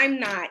 I'm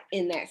not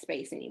in that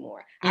space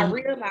anymore. I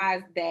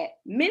realized that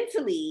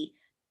mentally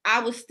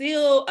I was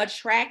still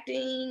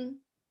attracting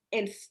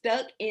and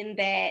stuck in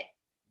that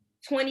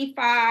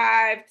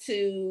 25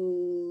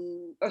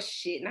 to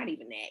not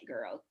even that,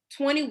 girl.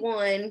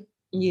 21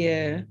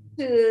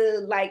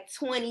 to like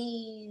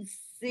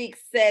 26,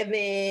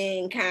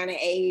 7 kind of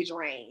age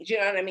range. You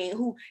know what I mean?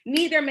 Who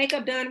need their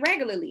makeup done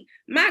regularly.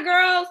 My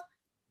girls,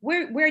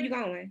 where are you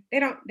going? They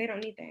don't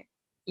need that.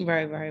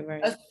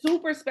 Right. A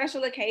super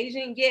special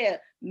occasion, yeah.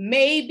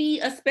 Maybe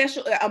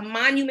a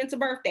monumental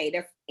birthday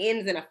that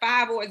ends in a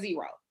 5 or a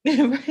 0.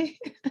 Right.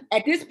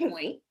 At this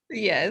point.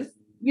 Yes.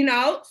 You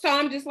know, so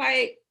I'm just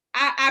like,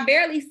 I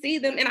barely see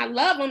them and I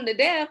love them to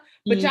death,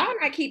 but y'all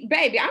not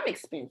baby, I'm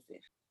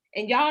expensive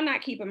and y'all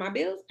not keeping my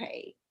bills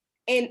paid.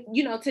 And,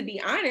 you know, to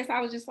be honest,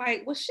 I was just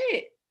like, well,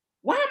 shit,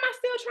 why am I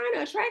still trying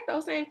to attract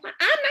those same clients?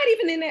 I'm not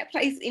even in that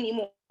place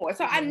anymore.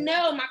 So I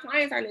know my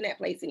clients aren't in that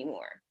place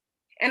anymore.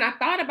 And I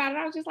thought about it.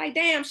 I was just like,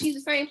 damn, she's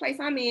the same place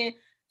I'm in.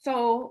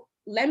 So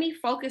let me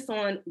focus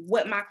on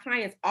what my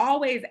clients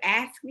always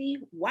ask me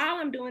while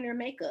I'm doing their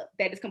makeup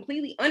that is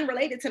completely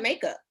unrelated to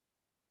makeup.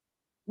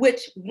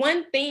 Which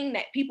one thing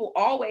that people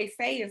always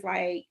say is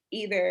like,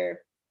 either,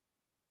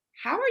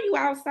 how are you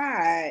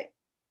outside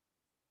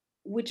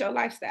with your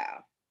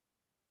lifestyle?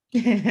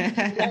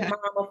 Like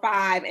mom of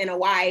 5 and a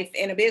wife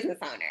and a business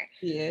owner.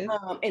 Yeah.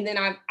 And then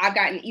I've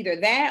gotten either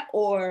that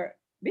or,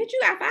 bitch, you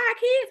got 5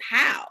 kids?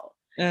 How?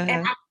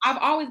 And I've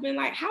always been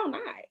like, how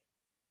not?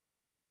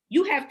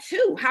 You have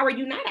 2. How are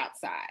you not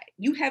outside?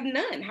 You have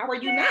none. How are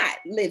you not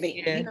living?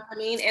 Yeah. You know what I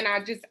mean? And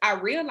I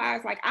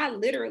realized like I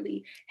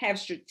literally have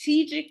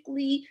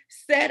strategically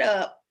set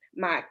up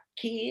my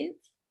kids.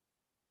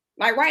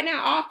 Like right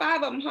now, all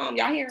 5 of them home.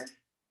 Y'all hear?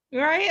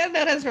 Right. I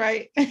know that's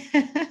right.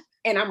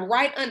 And I'm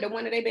right under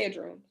one of their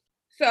bedrooms.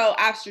 So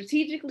I've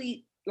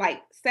strategically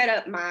like set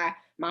up my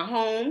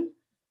home,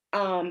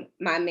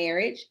 my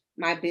marriage,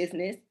 my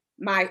business,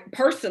 my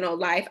personal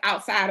life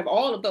outside of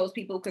all of those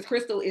people, because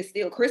Krystal is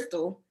still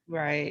Krystal.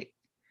 Right.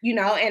 You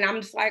know, and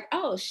I'm just like,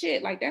 oh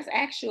shit, like that's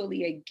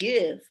actually a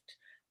gift.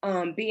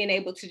 Being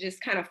able to just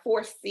kind of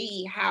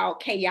foresee how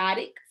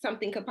chaotic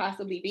something could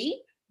possibly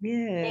be.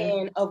 Yeah.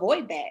 And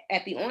avoid that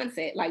at the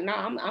onset. Like, no,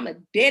 I'm a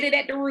dead it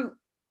at the root.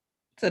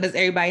 So does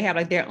everybody have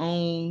like their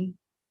own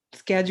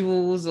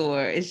schedules,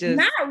 or it's just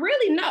not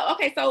really? No.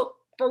 Okay, so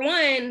for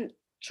one,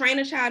 train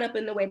a child up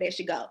in the way they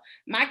should go.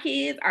 My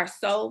kids are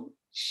so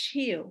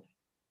chill.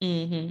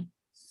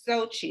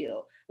 So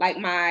chill. Like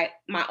my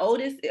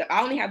oldest,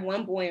 I only have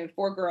 1 boy and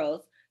 4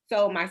 girls.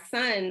 So my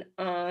son,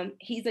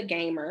 he's a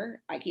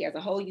gamer. Like he has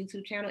a whole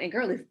YouTube channel, and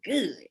girl is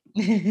good.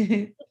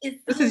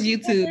 This is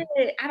YouTube.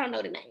 Good. I don't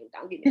know the name.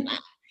 Don't get me wrong.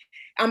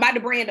 I'm about to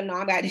brand him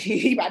now.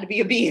 He about to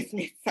be a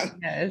business. So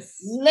yes.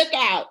 Look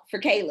out for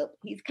Caleb.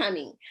 He's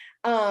coming.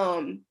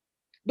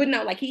 But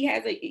no, like he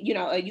has a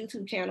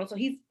YouTube channel. So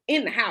he's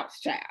in the house,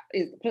 child,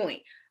 is the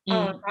point.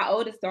 My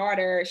oldest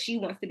daughter, she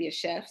wants to be a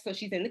chef. So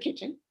she's in the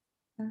kitchen.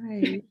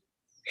 Nice.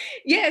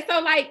 Yeah. So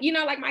like,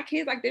 like my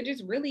kids, like they're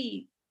just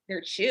really,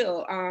 they're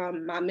chill.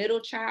 My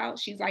middle child,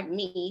 she's like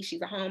me.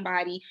 She's a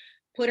homebody.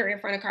 Put her in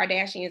front of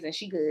Kardashians and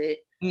she good.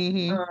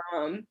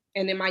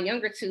 And then my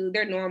younger 2,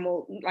 they're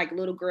normal, like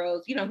little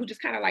girls, who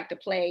just kind of like to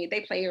play.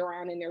 They play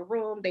around in their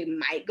room. They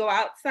might go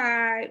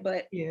outside,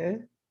 but yeah,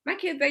 my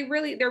kids, they're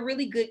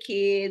really good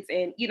kids.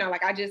 And,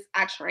 like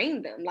I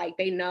train them. Like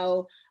they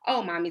know,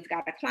 oh, mommy's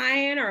got a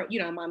client, or,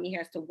 mommy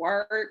has to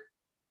work.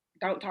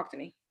 Don't talk to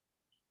me.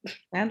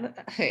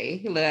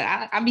 Hey, look,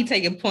 I be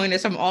taking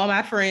pointers from all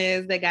my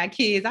friends that got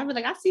kids. I be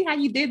like, I see how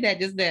you did that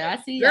just there. I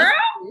see. Girl,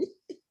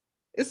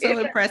 it's so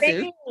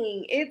impressive.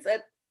 It's a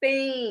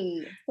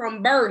thing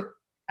from birth.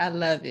 I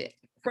love it.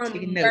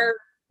 From birth,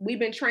 we've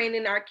been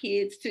training our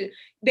kids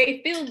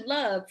they feel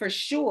love for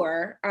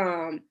sure,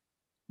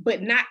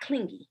 but not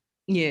clingy.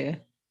 Yeah.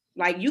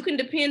 Like you can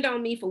depend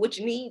on me for what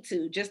you need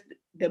to, just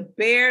the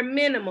bare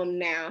minimum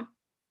now,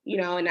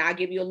 and I'll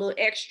give you a little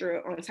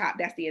extra on top.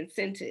 That's the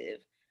incentive.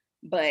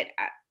 But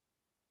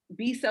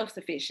be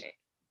self-sufficient.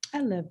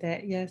 I love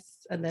that. Yes,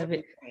 I love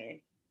it.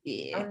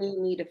 Yeah. I don't need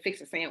me to fix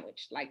a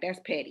sandwich. Like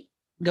that's petty.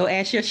 Go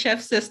ask your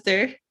chef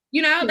sister.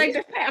 You know, like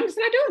I'm just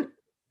not doing it.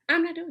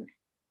 I'm not doing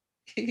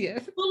it. Yeah.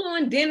 Full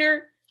on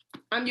dinner.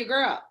 I'm your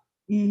girl.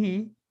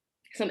 Mm-hmm.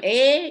 Some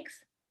eggs.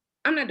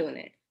 I'm not doing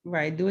that.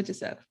 Right. Do it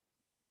yourself.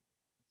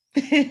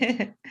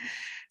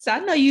 So I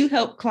know you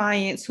help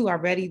clients who are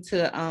ready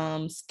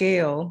to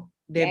scale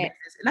their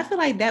business. And I feel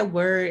like that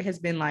word has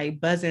been like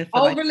buzzing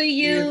for overly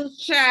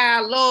used,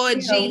 child, Lord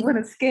Jesus. Want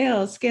to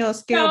scale.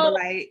 So But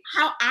like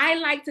how I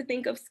like to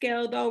think of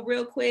scale though,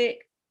 real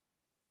quick,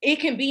 it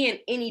can be in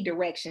any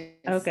direction.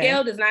 Okay.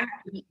 Scale does not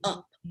have to be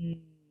up.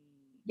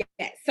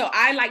 Yeah. So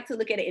I like to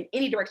look at it in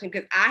any direction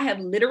because I have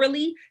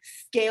literally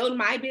scaled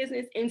my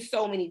business in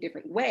so many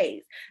different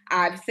ways.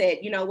 I've said,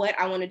 you know what,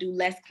 I want to do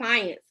less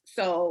clients,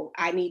 so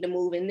I need to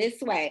move in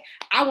this way.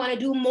 I want to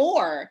do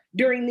more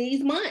during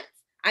these months.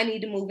 I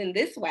need to move in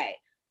this way.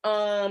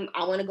 I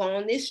want to go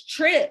on this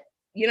trip.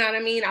 You know what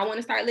I mean? I want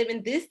to start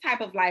living this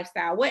type of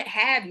lifestyle. What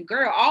have you,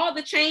 girl? All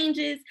the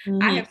changes.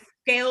 Mm-hmm. I have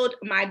scaled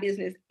my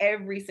business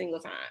every single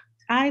time.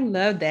 I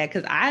love that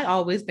because I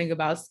always think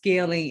about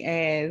scaling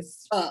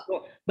as up,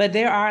 but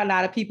there are a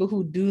lot of people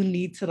who do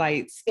need to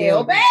like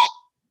scale back.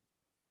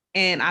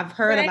 And I've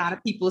heard a lot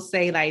of people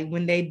say like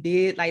when they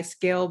did like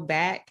scale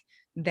back,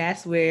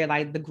 that's where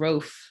like the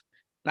growth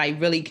like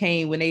really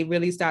came, when they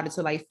really started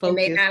to like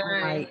focus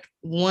on like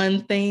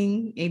one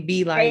thing and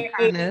be like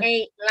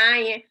ain't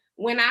lying.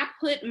 When I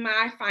put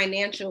my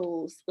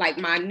financials, like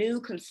my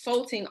new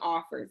consulting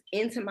offers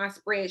into my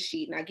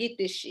spreadsheet, and I get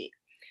this shit.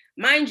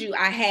 Mind you,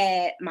 I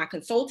had my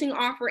consulting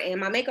offer and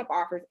my makeup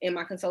offers in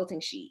my consulting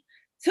sheet.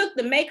 Took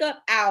the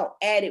makeup out,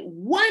 added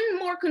one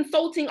more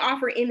consulting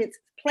offer in its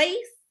place.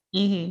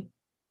 Mm-hmm.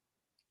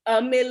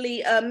 A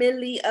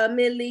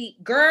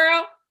milli,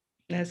 girl.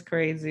 That's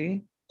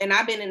crazy. And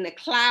I've been in the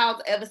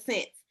clouds ever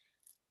since.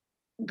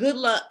 Good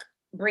luck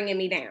bringing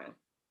me down.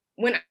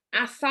 When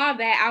I saw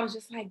that, I was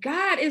just like,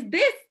 God, is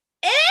this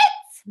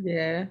it?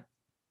 Yeah.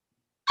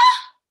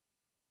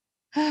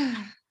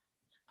 Oh,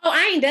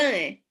 I ain't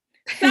done.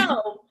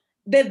 So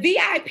the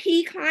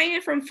VIP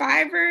client from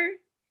Fiverr,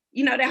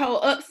 you know, that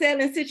whole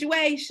upselling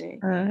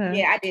situation. Uh-huh.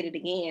 Yeah, I did it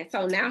again.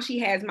 So now she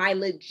has my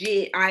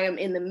legit, I am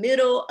in the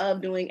middle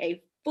of doing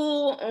a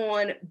full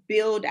on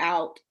build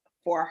out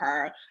for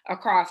her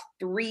across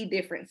 3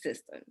 different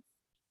systems.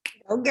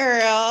 Oh,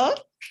 girl.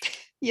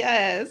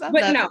 Yes.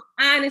 But no,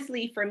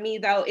 honestly, for me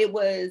though,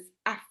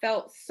 I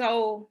felt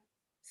so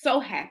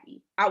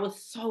happy. I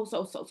was so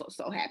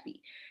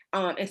happy.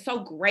 And so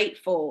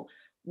grateful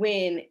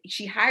when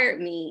she hired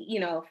me, you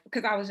know,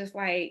 because I was just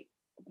like,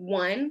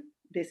 one,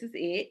 this is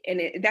it.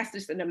 And that's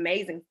just an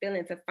amazing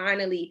feeling to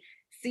finally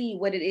see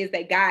what it is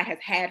that God has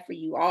had for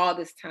you all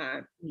this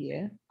time.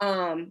 Yeah.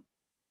 2,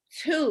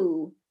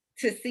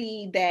 to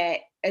see that,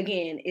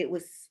 again, it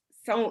was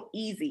so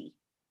easy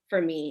for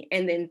me.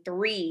 And then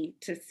 3,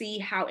 to see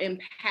how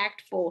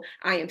impactful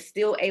I am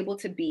still able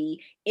to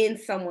be in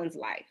someone's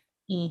life.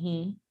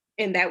 Mm-hmm.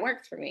 And that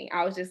works for me.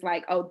 I was just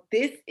like, oh,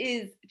 this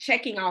is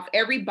checking off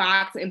every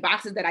box and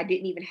boxes that I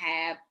didn't even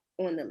have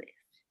on the list.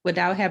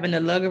 Without having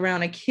to lug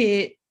around a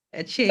kit,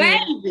 a chair,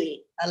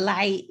 baby, a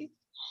light,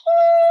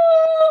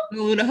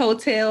 move to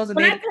hotels and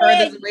then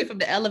furthest away from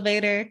the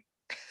elevator.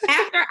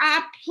 After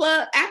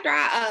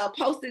I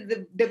posted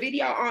the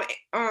video on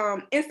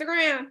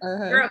Instagram,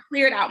 uh-huh. Girl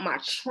cleared out my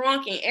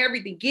trunk and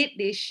everything. Get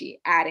this shit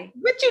out of here.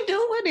 What you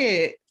doing with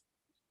it?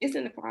 It's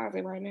in the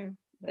closet right now,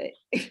 but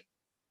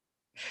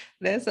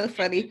that's so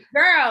funny.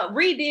 Girl,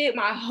 redid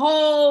my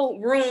whole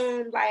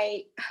room.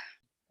 Like,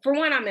 for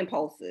one, I'm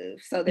impulsive,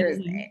 so there's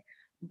that.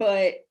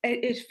 But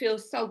it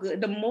feels so good.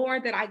 The more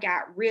that I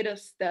got rid of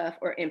stuff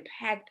or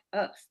packed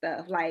up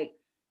stuff, like,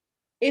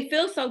 it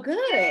feels so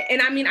good.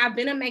 And I mean, I've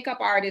been a makeup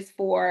artist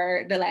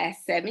for the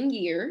last 7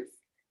 years.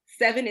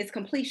 7 is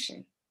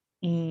completion.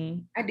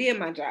 I did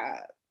my job.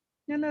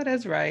 I know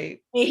that's right.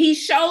 And he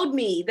showed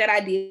me that I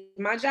did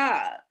my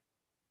job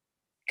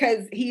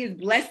because he is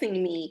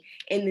blessing me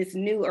in this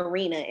new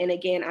arena. And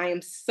again, I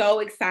am so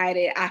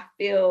excited. I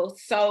feel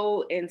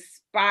so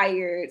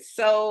inspired,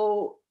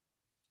 so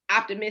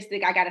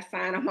optimistic. I got a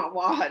sign on my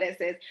wall that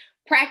says,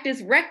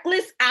 practice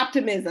reckless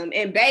optimism.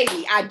 And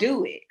baby, I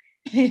do it.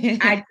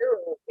 I do it.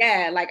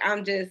 Yeah, like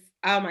I'm just,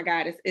 oh my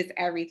God, it's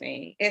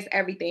everything. It's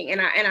everything. And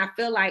I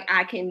feel like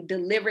I can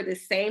deliver the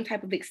same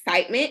type of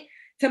excitement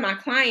to my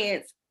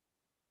clients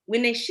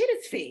when their shit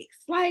is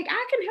fixed. Like,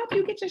 I can help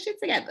you get your shit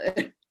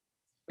together.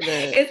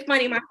 It's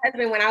funny, my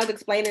husband, when I was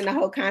explaining the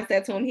whole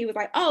concept to him, he was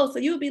like, oh, so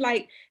you would be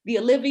like the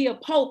Olivia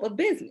Pope of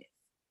business.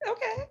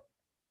 Okay. I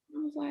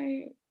was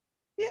like,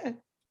 yeah.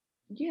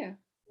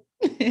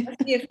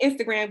 Let's see if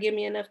Instagram give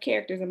me enough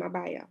characters in my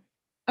bio.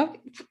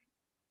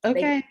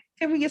 Okay.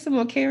 Can we get some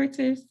more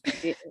characters?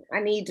 I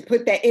need to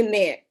put that in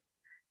there.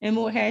 And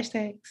more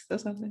hashtags or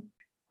something.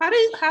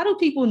 How do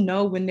people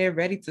know when they're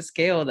ready to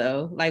scale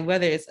though? Like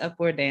whether it's up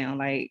or down,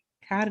 like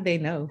how do they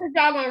know? Because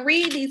y'all gonna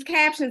read these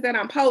captions that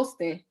I'm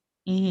posting.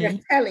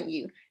 Just telling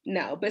you.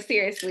 No, but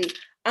seriously,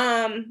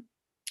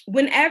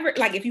 whenever,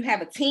 like if you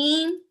have a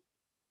team,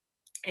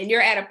 and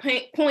you're at a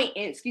point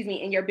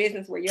in your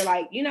business where you're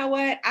like, you know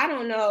what? I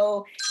don't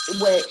know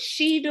what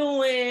she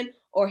doing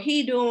or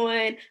he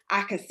doing.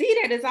 I can see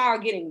that it's all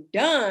getting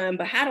done,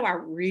 but how do I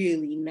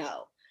really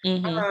know?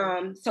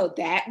 So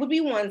that would be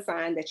one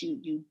sign that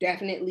you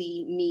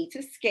definitely need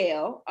to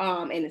scale,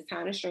 and it's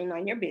time to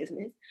streamline your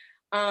business.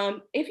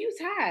 If you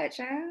tired,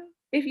 child,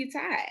 if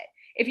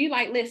you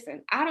like,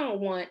 listen, I don't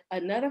want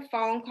another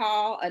phone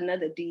call,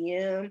 another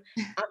DM.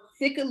 I'm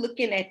sick of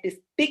looking at this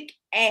thick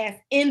ass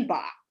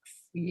inbox.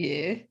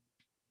 Yeah.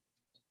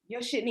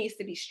 Your shit needs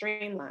to be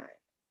streamlined.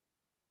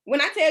 When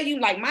I tell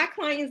you, like, my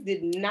clients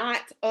did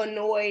not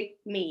annoy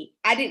me.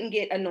 I didn't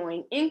get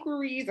annoying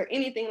inquiries or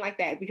anything like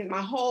that because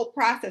my whole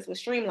process was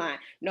streamlined.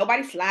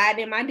 Nobody slide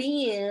in my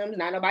DMs,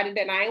 not nobody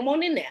that I ain't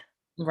want in there.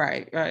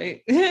 Right.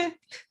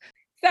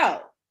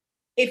 So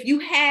if you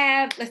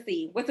have, let's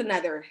see, what's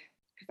another,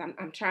 because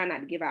I'm trying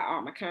not to give out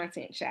all my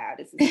content, child.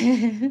 This is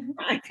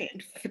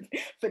content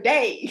for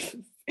days.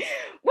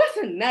 What's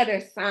another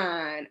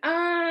sign?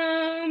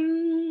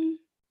 I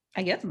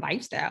guess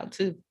lifestyle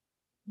too.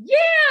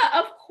 Yeah,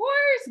 of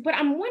course, but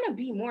I want to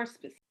be more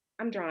specific.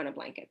 I'm drawing a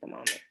blank at the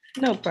moment.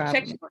 No problem.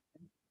 Check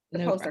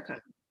the posts are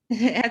coming.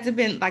 Has it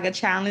been like a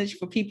challenge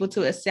for people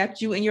to accept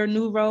you in your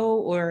new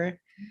role, or?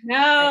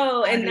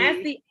 No, and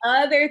that's the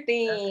other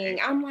thing. Okay.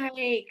 I'm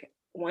like,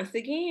 once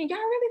again, y'all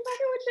really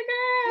fucking with your girl.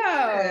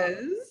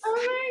 Yes. Oh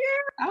my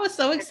God. I was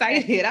so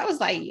excited. I was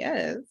like,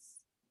 yes.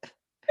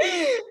 I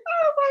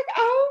was like,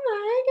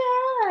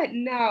 oh my God.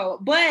 No,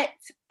 but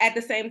at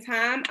the same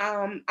time,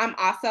 I'm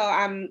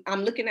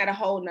looking at a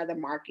whole nother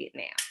market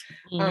now.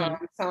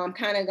 So I'm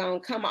kind of gonna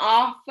come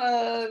off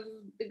of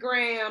the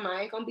gram.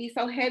 I ain't gonna be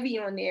so heavy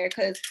on there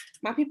because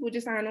my people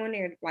just aren't on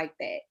there like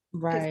that.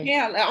 Right.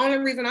 Yeah, the only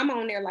reason I'm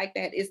on there like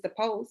that is the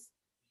post.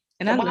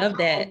 And I love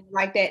that.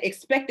 Like that,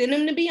 expecting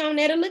them to be on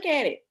there to look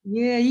at it.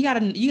 Yeah, you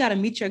gotta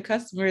meet your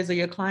customers or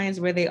your clients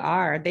where they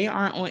are. They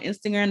aren't on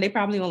Instagram. They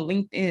probably on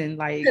LinkedIn.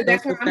 Like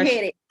that's where I'm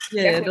headed.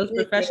 Yeah, those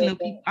professional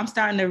people. I'm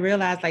starting to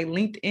realize like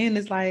LinkedIn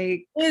is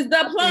like is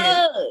the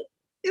plug.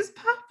 It's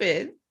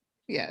popping.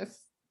 Yes.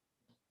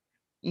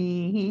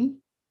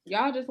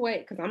 Y'all just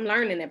wait, because I'm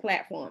learning that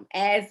platform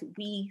as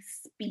we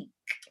speak.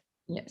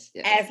 Yes.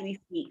 As we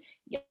speak.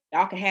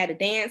 Y'all can have the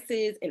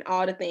dances and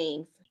all the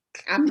things.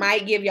 I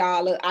might give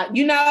y'all y'all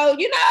can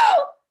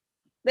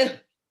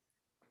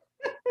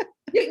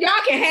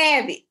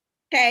have it.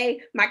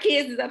 Okay, my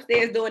kids is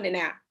upstairs doing it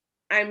now.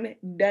 I'm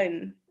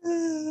done.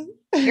 Girl,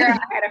 I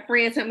had a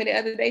friend tell me the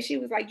other day, she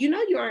was like, you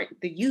aren't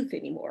the youth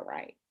anymore,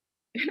 right?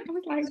 And I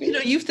was like,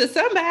 used to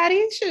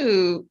somebody.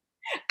 Shoot,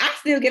 I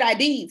still get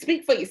ID'd.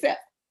 Speak for yourself.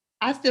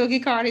 I still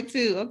get carded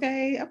too.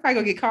 Okay, I'm probably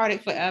gonna get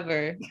carded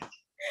forever.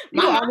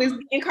 My mom was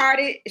getting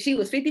carded. She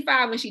was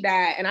 55 when she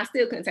died, and I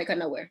still couldn't take her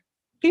nowhere.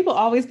 People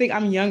always think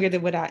I'm younger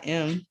than what I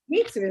am.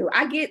 Me too.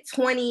 I get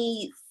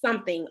 20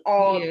 something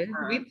all the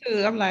time. Me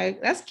too. I'm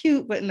like, that's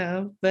cute, but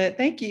no. But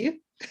thank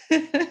you.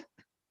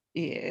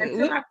 Yeah.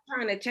 Until I'm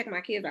trying to check my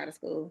kids out of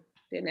school,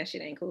 then that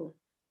shit ain't cool.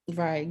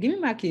 Right. Give me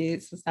my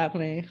kids to stop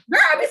playing.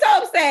 Girl, I'll be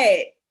so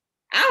upset.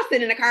 I'll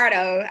sit in the car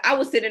though. I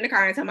will sit in the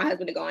car and tell my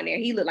husband to go in there.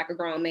 He looked like a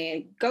grown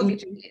man. Go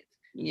get your kids.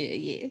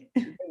 Yeah.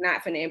 They're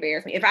not finna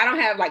embarrass me. If I don't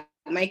have like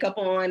makeup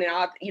on and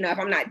all, if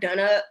I'm not done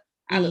up,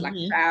 I look like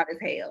a child as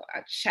hell.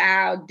 A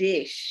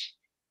childish.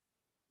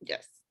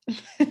 Yes.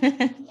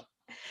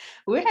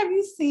 Where have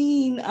you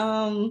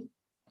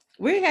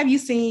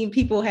seen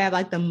people have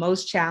like the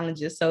most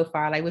challenges so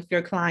far, like with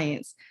your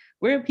clients?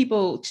 Where are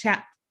people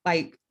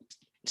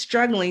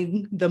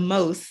struggling the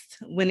most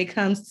when it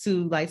comes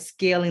to like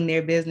scaling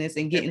their business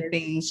and getting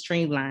things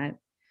streamlined?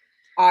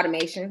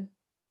 Automation.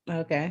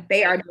 Okay.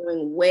 They are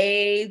doing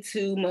way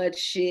too much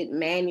shit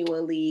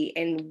manually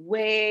and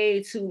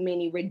way too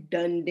many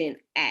redundant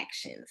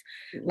actions.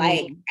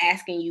 Like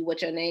asking you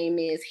what your name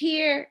is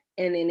here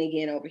and then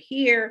again over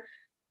here.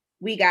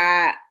 We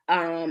got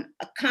a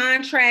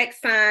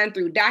contract signed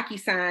through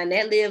DocuSign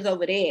that lives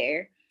over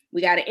there.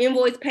 We got an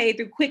invoice paid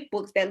through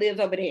QuickBooks that lives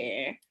over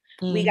there.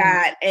 We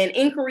got an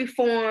inquiry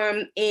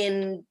form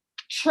in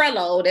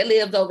Trello that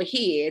lives over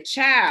here.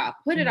 Child,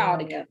 put it all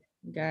together.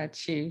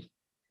 Got you.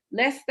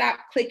 Let's stop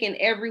clicking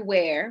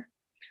everywhere.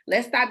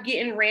 Let's stop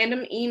getting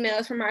random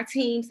emails from our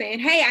team saying,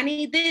 hey, I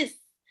need this.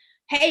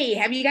 Hey,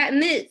 have you gotten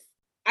this?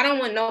 I don't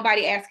want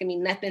nobody asking me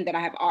nothing that I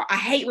have. I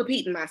hate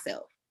repeating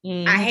myself.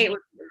 I hate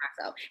repeating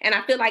myself. And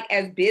I feel like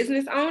as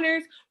business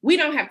owners, we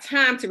don't have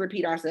time to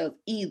repeat ourselves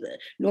either.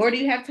 Nor do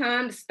you have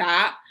time to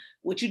stop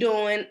what you're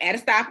doing at a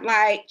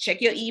stoplight,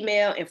 check your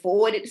email and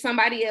forward it to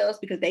somebody else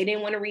because they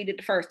didn't want to read it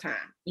the first time.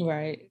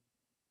 Right.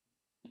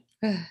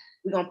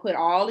 We're going to put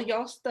all of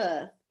your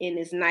stuff in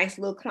this nice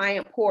little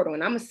client portal.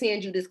 And I'm going to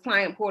send you this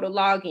client portal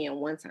login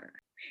one time.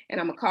 And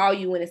I'm going to call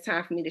you when it's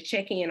time for me to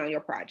check in on your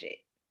project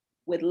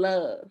with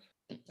love.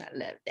 I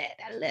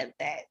love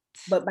that.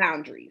 But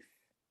boundaries.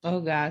 Oh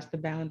gosh, the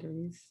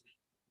boundaries.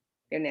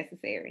 They're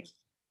necessary.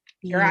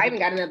 Girl, I even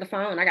got another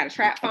phone. I got a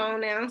trap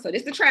phone now. So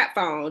this is the trap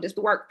phone. This is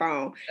the work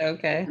phone.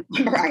 Okay.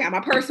 I got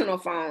my personal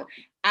phone.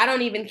 I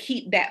don't even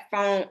keep that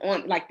phone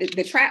on. Like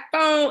the trap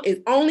phone is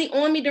only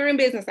on me during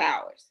business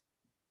hours.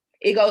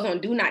 It goes on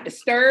do not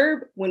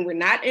disturb when we're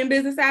not in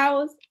business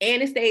hours,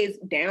 and it stays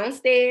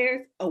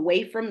downstairs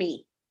away from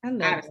me.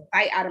 Out of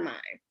sight, out of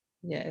mind.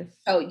 Yes.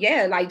 So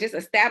yeah, like just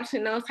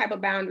establishing those type of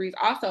boundaries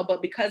also.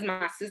 But because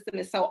my system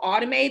is so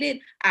automated,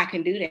 I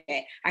can do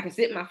that. I can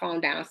sit my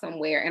phone down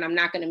somewhere and I'm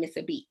not going to miss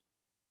a beat.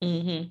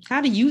 Mm-hmm. How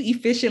do you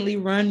efficiently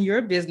run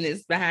your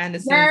business behind the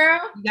scenes? Girl,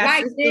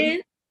 like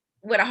this,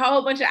 with a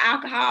whole bunch of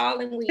alcohol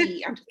and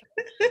weed.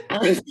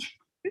 I'm just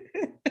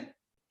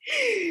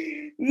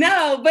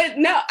no,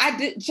 I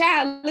did.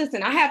 Child,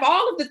 listen, I have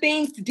all of the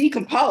things to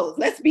decompose.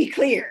 Let's be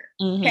clear.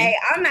 Mm-hmm. Okay.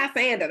 I'm not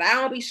saying that I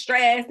don't be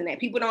stressed and that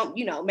people don't,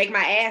 make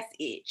my ass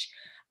itch.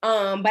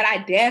 But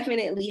I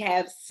definitely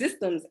have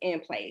systems in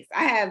place.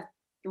 I have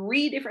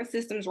 3 different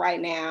systems right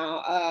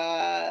now.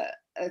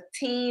 A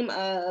team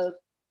of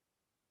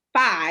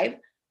 5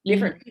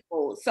 different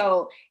people.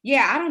 So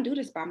yeah, I don't do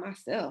this by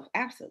myself.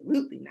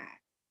 Absolutely not.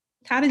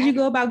 How did you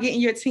go about getting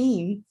your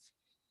team?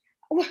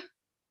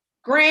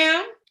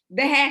 Graham,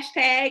 the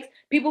hashtags,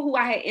 people who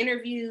I had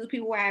interviewed,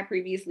 people who I had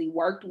previously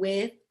worked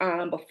with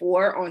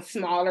before on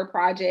smaller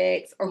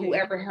projects, or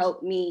whoever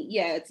helped me,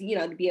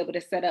 to be able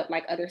to set up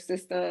like other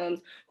systems,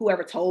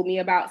 whoever told me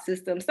about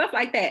systems, stuff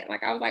like that.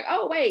 Like I was like,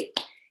 oh wait,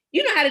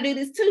 you know how to do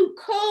this too.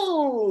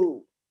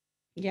 Cool.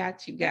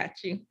 Got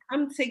you.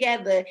 Come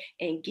together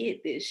and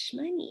get this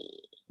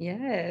money.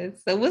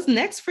 Yes. So what's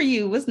next for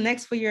you? What's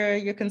next for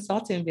your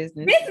consulting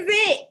business? This is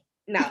it.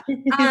 No.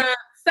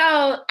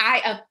 So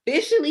I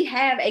officially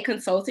have a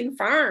consulting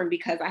firm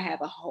because I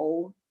have a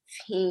whole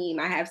team.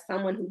 I have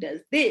someone who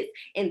does this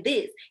and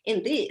this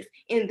and this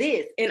and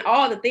this and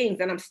all the things,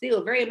 and I'm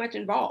still very much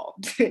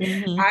involved.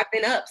 Mm-hmm. I've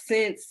been up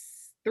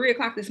since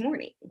 3:00 this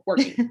morning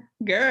working.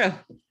 Girl.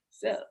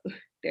 So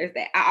there's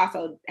that. I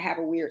also have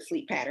a weird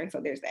sleep pattern, so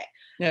there's that.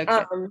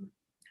 Okay.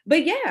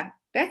 But yeah,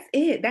 that's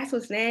it. That's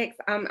what's next.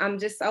 I'm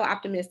just so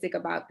optimistic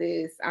about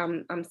this.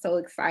 I'm so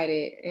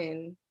excited,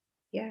 and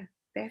yeah,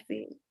 that's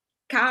it.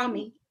 Call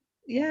me.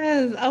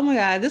 Yes. Oh my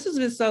God. This has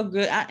been so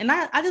good.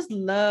 I just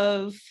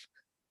love,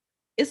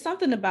 it's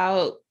something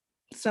about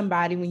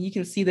somebody when you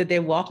can see that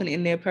they're walking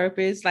in their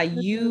purpose, like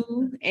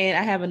you. And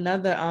I have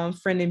another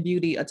friend in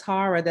beauty,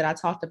 Atara, that I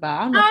talked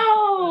about. I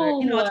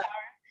don't know Atara.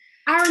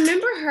 I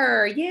remember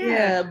her.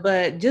 Yeah.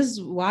 But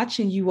just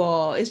watching you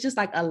all, it's just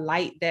like a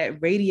light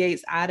that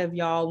radiates out of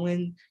y'all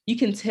when you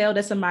can tell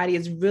that somebody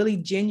is really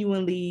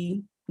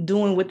genuinely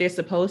doing what they're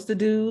supposed to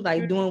do,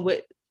 like doing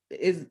what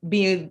is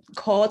being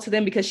called to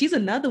them. Because she's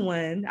another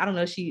one. I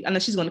know she's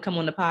going to come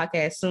on the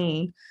podcast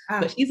soon,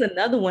 but she's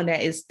another one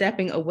that is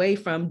stepping away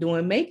from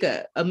doing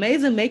makeup.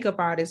 Amazing makeup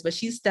artist, but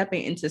she's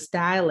stepping into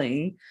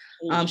styling.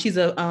 She's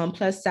a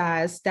plus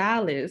size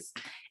stylist.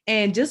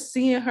 And just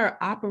seeing her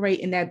operate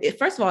in that,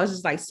 first of all, it's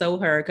just like so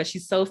her, because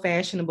she's so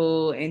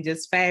fashionable and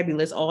just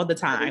fabulous all the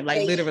time,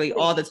 like literally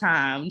all the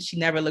time. She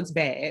never looks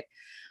bad.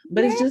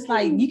 But it's just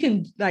like, you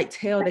can like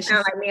tell that she's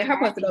like, man, her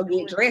supposed to go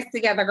get dressed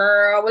together,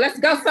 girl. Well, let's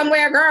go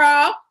somewhere,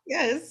 girl.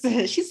 Yes,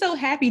 she's so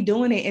happy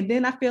doing it. And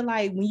then I feel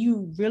like when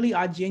you really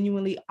are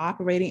genuinely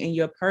operating in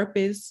your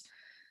purpose,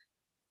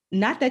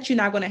 not that you're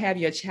not going to have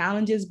your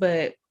challenges,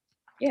 but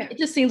it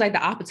just seems like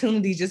the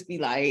opportunities just be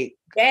like,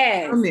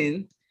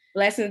 coming.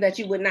 Blessings that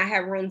you would not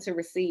have room to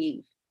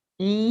receive.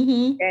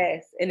 Mm-hmm.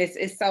 Yes, and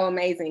it's so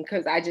amazing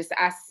because I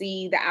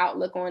see the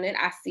outlook on it.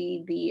 I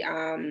see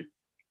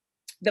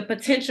the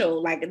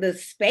potential, like the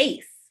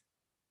space,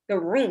 the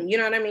room. You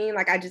know what I mean?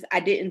 Like I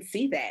didn't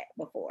see that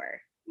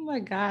before. Oh my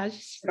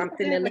gosh! I'm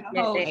sitting there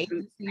looking at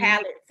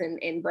palettes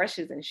and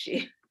brushes and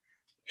shit.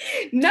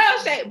 No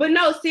shade, but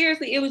no,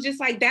 seriously, it was just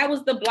like that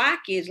was the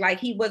blockage. Like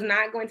he was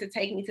not going to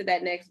take me to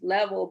that next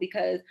level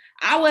because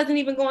I wasn't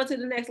even going to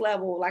the next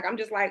level. Like I'm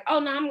just like, oh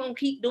no, I'm gonna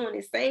keep doing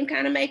the same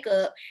kind of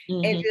makeup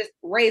and just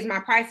raise my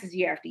prices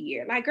year after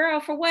year. Like, girl,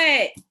 for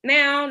what?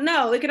 Now,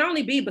 no, it can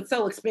only be but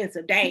so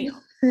expensive. Damn.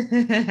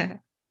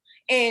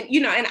 And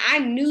and I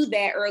knew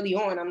that early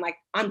on. I'm like,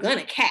 I'm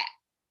gonna cap.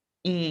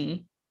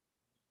 Then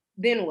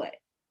what?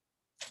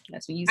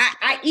 That's what you.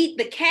 I eat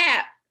the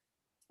cap.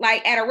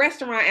 Like at a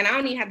restaurant, and I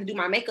don't even have to do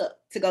my makeup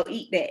to go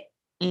eat that.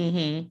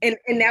 And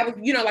that was,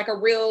 like a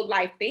real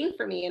life thing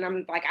for me. And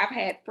I'm like, I've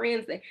had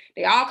friends that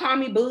they all call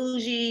me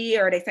bougie,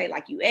 or they say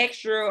like you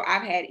extra.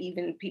 I've had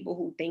even people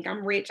who think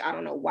I'm rich. I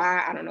don't know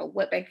why. I don't know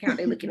what bank account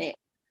they're looking at.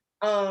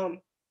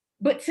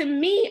 But to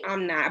me,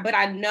 I'm not. But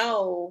I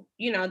know,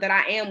 that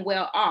I am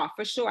well off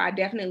for sure. I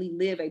definitely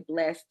live a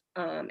blessed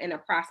and a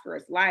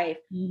prosperous life.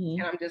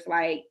 And I'm just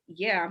like,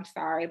 yeah, I'm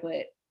sorry,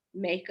 but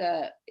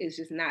makeup is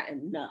just not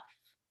enough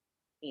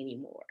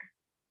anymore.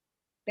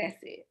 That's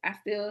it. I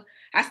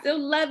still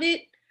love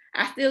it.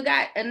 I still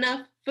got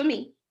enough for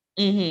me.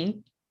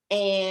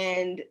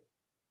 And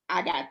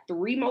I got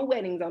 3 more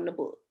weddings on the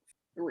books.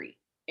 3.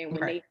 And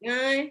when they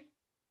done,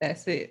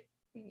 that's it.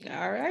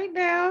 All right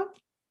now.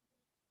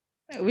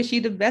 I wish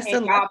you the best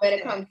of luck. Y'all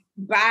better come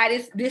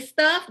buy this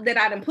stuff that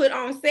I done put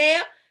on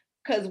sale.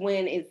 Because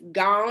when it's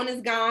gone,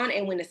 it's gone.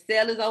 And when the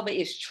sale is over,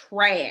 it's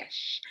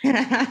trash.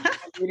 I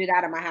get it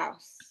out of my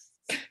house.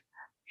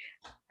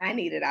 I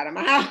need it out of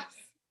my house.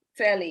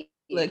 Tell you.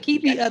 Look,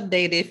 keep me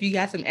updated if you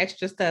got some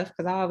extra stuff,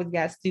 because I always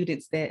got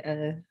students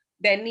that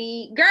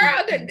need,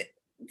 girl, send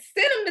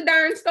them the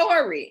darn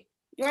story.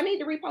 Do I need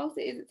to repost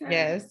it? Is it time?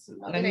 Yes.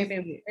 Oh, it ain't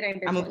been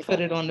I'm gonna put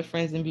it on the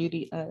Friends and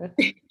Beauty.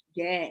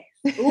 Yes.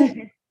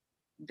 Ooh,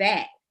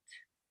 that.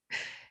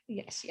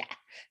 Yes, yeah.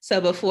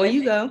 So before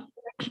you go,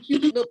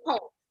 cute little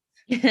post.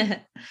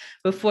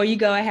 Before you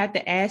go, I have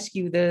to ask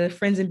you the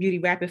Friends and Beauty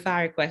rapid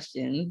fire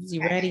questions.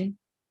 You ready?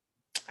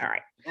 All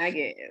right. I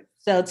guess.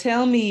 So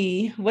tell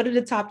me, what are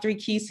the top 3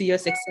 keys to your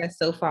success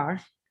so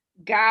far?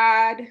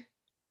 God,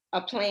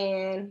 a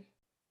plan,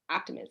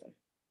 optimism.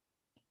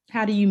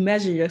 How do you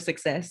measure your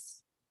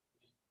success?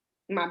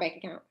 My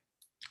bank account.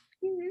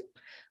 Mm-hmm.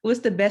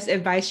 What's the best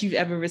advice you've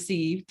ever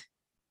received?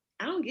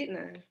 I don't get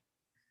none.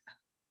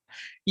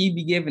 You'd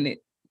be giving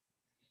it.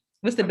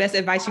 What's the best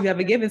advice you've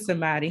ever given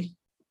somebody?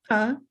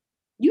 Huh?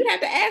 You'd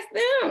have to ask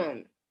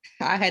them.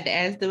 I had to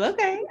ask them.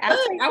 Okay.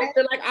 I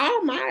feel like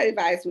all my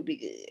advice would be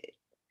good.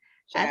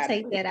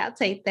 I'll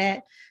take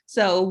that.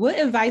 So what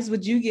advice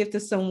would you give to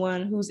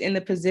someone who's in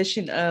the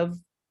position of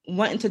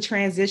wanting to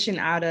transition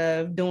out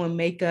of doing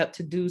makeup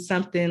to do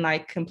something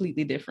like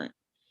completely different?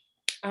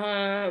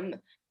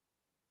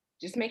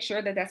 Just make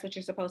sure that that's what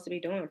you're supposed to be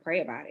doing. Pray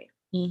about it.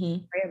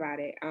 Mm-hmm. Pray about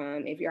it.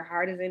 If your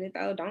heart is in it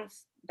though, don't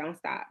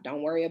stop.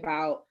 Don't worry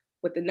about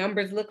what the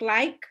numbers look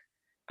like.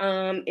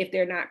 If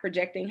they're not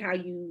projecting how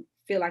you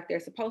feel like they're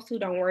supposed to,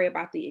 don't worry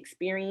about the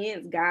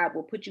experience. God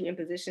will put you in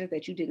positions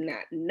that you did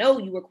not know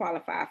you were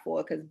qualified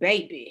for. Because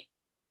baby,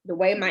 the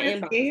way my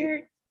inbox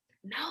scared.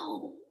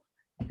 No.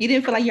 You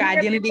didn't feel like your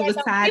identity was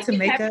tied to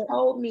makeup? Have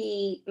told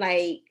me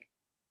like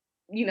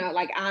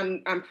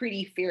I'm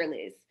pretty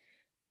fearless.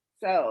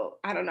 So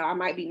I don't know. I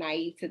might be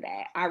naive to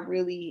that. I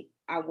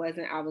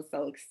wasn't. I was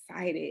so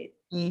excited.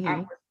 Mm-hmm. I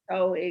was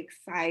so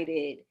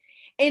excited.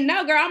 And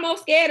no, girl, I'm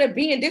most scared of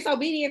being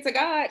disobedient to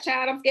God,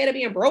 child. I'm scared of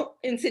being broke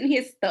and sitting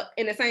here stuck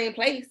in the same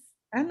place.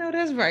 I know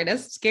that's right.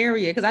 That's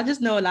scarier because I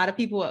just know a lot of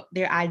people,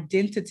 their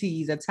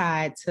identities are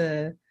tied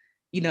to,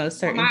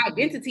 certain. My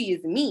identity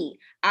is me.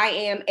 I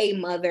am a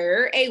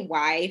mother, a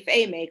wife,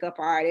 a makeup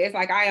artist.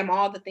 Like I am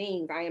all the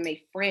things. I am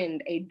a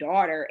friend, a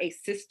daughter, a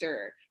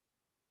sister.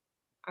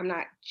 I'm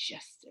not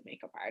just a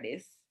makeup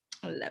artist.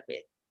 I love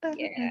it.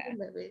 Yeah. I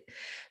love it.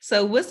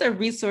 So what's a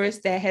resource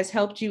that has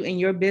helped you in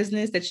your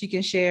business that you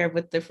can share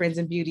with the Friends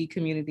and Beauty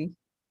community?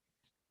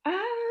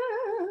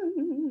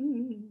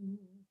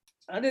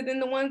 Other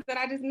than the ones that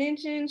I just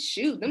mentioned,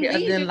 shoot, them lead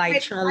generation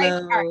like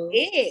Trello are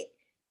it.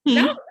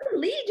 No,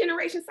 lead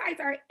generation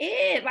sites are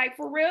it. Like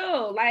for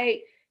real.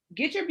 Like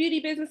get your beauty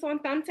business on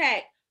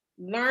Thumbtack.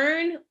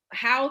 Learn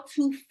how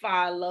to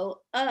follow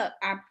up.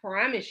 I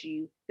promise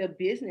you, the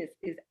business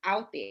is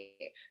out there.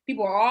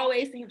 People are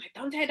always saying, like,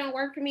 Thumbtack don't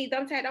work for me.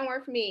 Thumbtack don't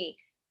work for me.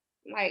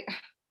 Like,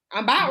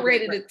 I'm about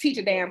ready to teach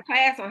a damn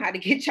class on how to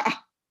get y'all.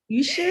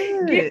 You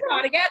should. Get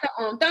y'all together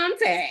on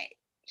Thumbtack.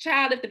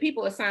 Child, if the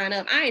people will sign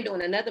up, I ain't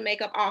doing another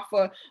makeup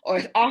offer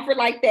or offer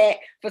like that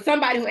for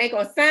somebody who ain't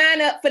going to sign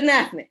up for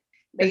nothing.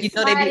 They be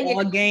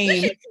all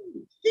game.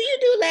 Do you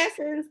do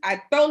lessons?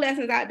 I throw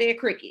lessons out there,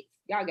 crickets.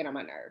 Y'all get on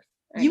my nerves.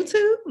 You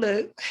too?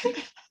 Look.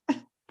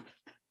 I'm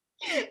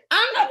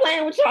not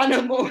playing with y'all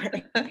no more.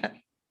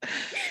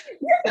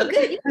 You're so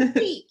good. You can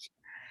teach.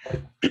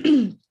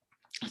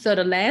 So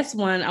the last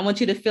one, I want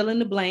you to fill in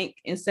the blank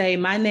and say,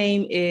 my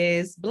name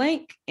is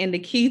blank, and the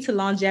key to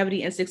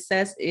longevity and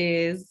success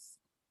is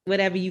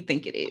whatever you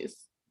think it is.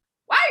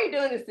 Why are you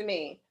doing this to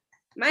me?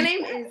 My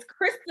name is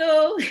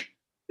Krystal,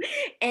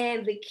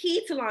 and the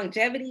key to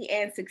longevity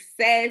and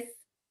success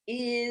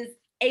is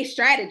a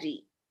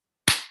strategy.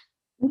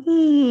 That's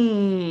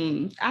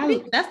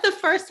the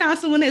first time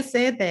someone has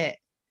said that.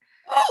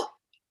 Oh,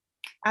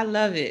 I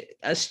love it.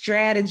 A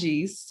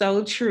strategy,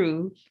 so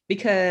true.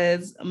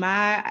 Because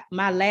my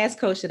last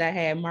coach that I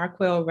had,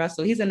 Marquel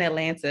Russell, he's in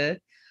Atlanta,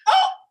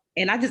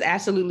 and I just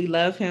absolutely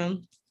love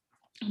him.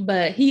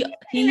 But he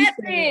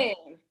said,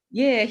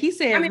 yeah, he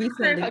said. I mean,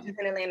 recently, my coach is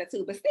in Atlanta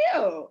too, but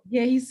still,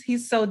 yeah,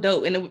 he's so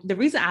dope. And the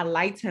reason I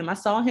liked him, I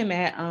saw him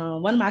at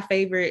one of my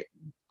favorite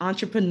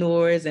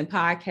entrepreneurs and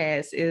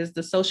podcasts is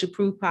the Social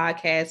Proof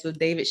podcast with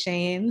David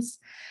Shands,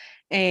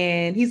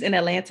 and he's in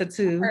Atlanta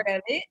too. Heard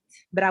of it.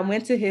 But I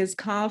went to his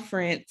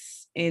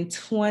conference in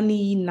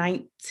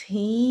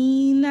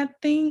 2019, I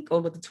think,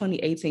 or was it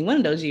 2018? One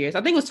of those years.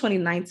 I think it was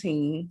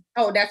 2019.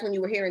 Oh, that's when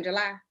you were here in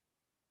July,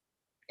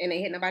 and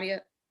they hit nobody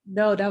up.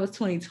 No, that was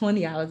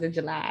 2020. I was in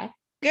July.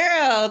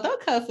 Girl,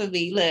 don't come for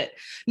me. Look,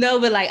 no,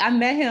 but like I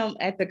met him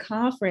at the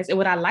conference, and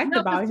what I liked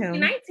about him.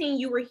 2019,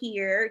 you were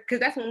here because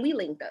that's when we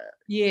linked up.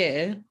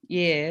 Yeah.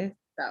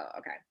 So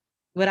okay.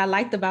 What I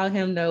liked about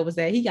him though was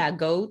that he got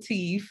gold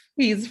teeth.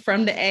 He's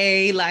from the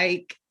A,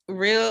 like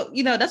real.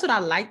 That's what I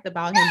liked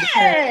about him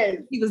because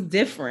he was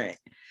different.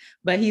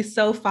 But he's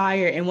so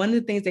fire. And one of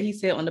the things that he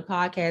said on the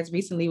podcast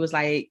recently was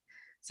like,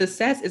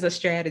 success is a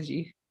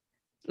strategy.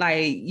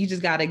 Like you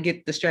just got to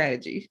get the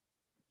strategy.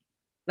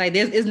 Like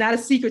it's not a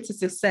secret to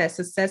success.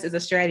 Success is a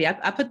strategy.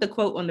 I put the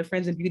quote on the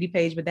Friends in Beauty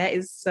page, but that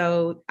is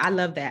so, I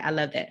love that. I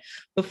love that.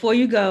 Before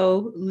you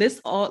go,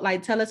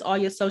 tell us all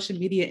your social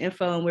media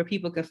info and where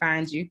people can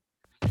find you.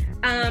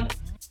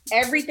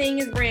 Everything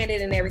is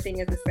branded and everything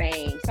is the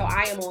same. So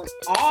I am on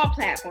all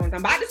platforms. I'm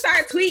about to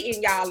start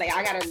tweeting, y'all. Like,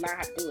 I gotta learn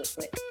how to do it,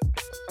 but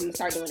I'm gonna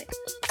start doing it.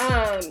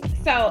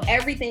 So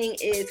everything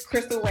is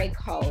Krystal Rae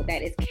Co.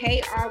 That is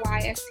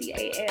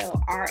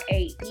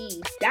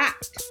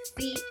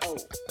KRYSTALRAE.CO.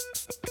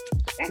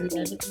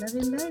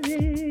 Love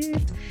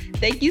it.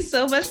 Thank you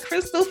so much,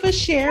 Krystal, for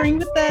sharing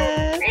with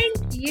us. Thank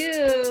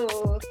you.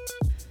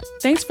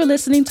 Thanks for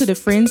listening to the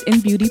Friends in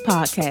Beauty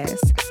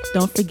podcast.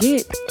 Don't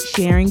forget,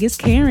 sharing is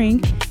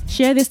caring.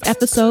 Share this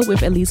episode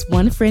with at least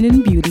one friend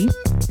in beauty,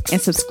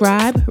 and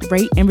subscribe,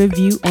 rate, and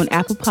review on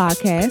Apple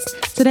Podcasts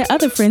so that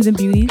other friends in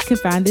beauty can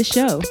find this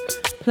show.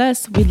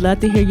 Plus, we'd love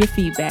to hear your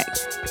feedback.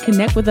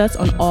 Connect with us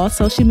on all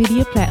social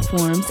media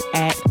platforms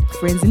at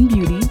Friends in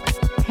Beauty,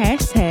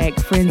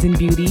 #Friends in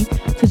Beauty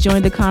to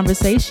join the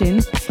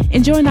conversation,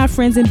 and join our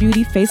Friends in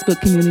Beauty Facebook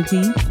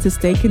community to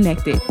stay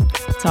connected.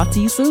 Talk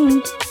to you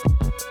soon.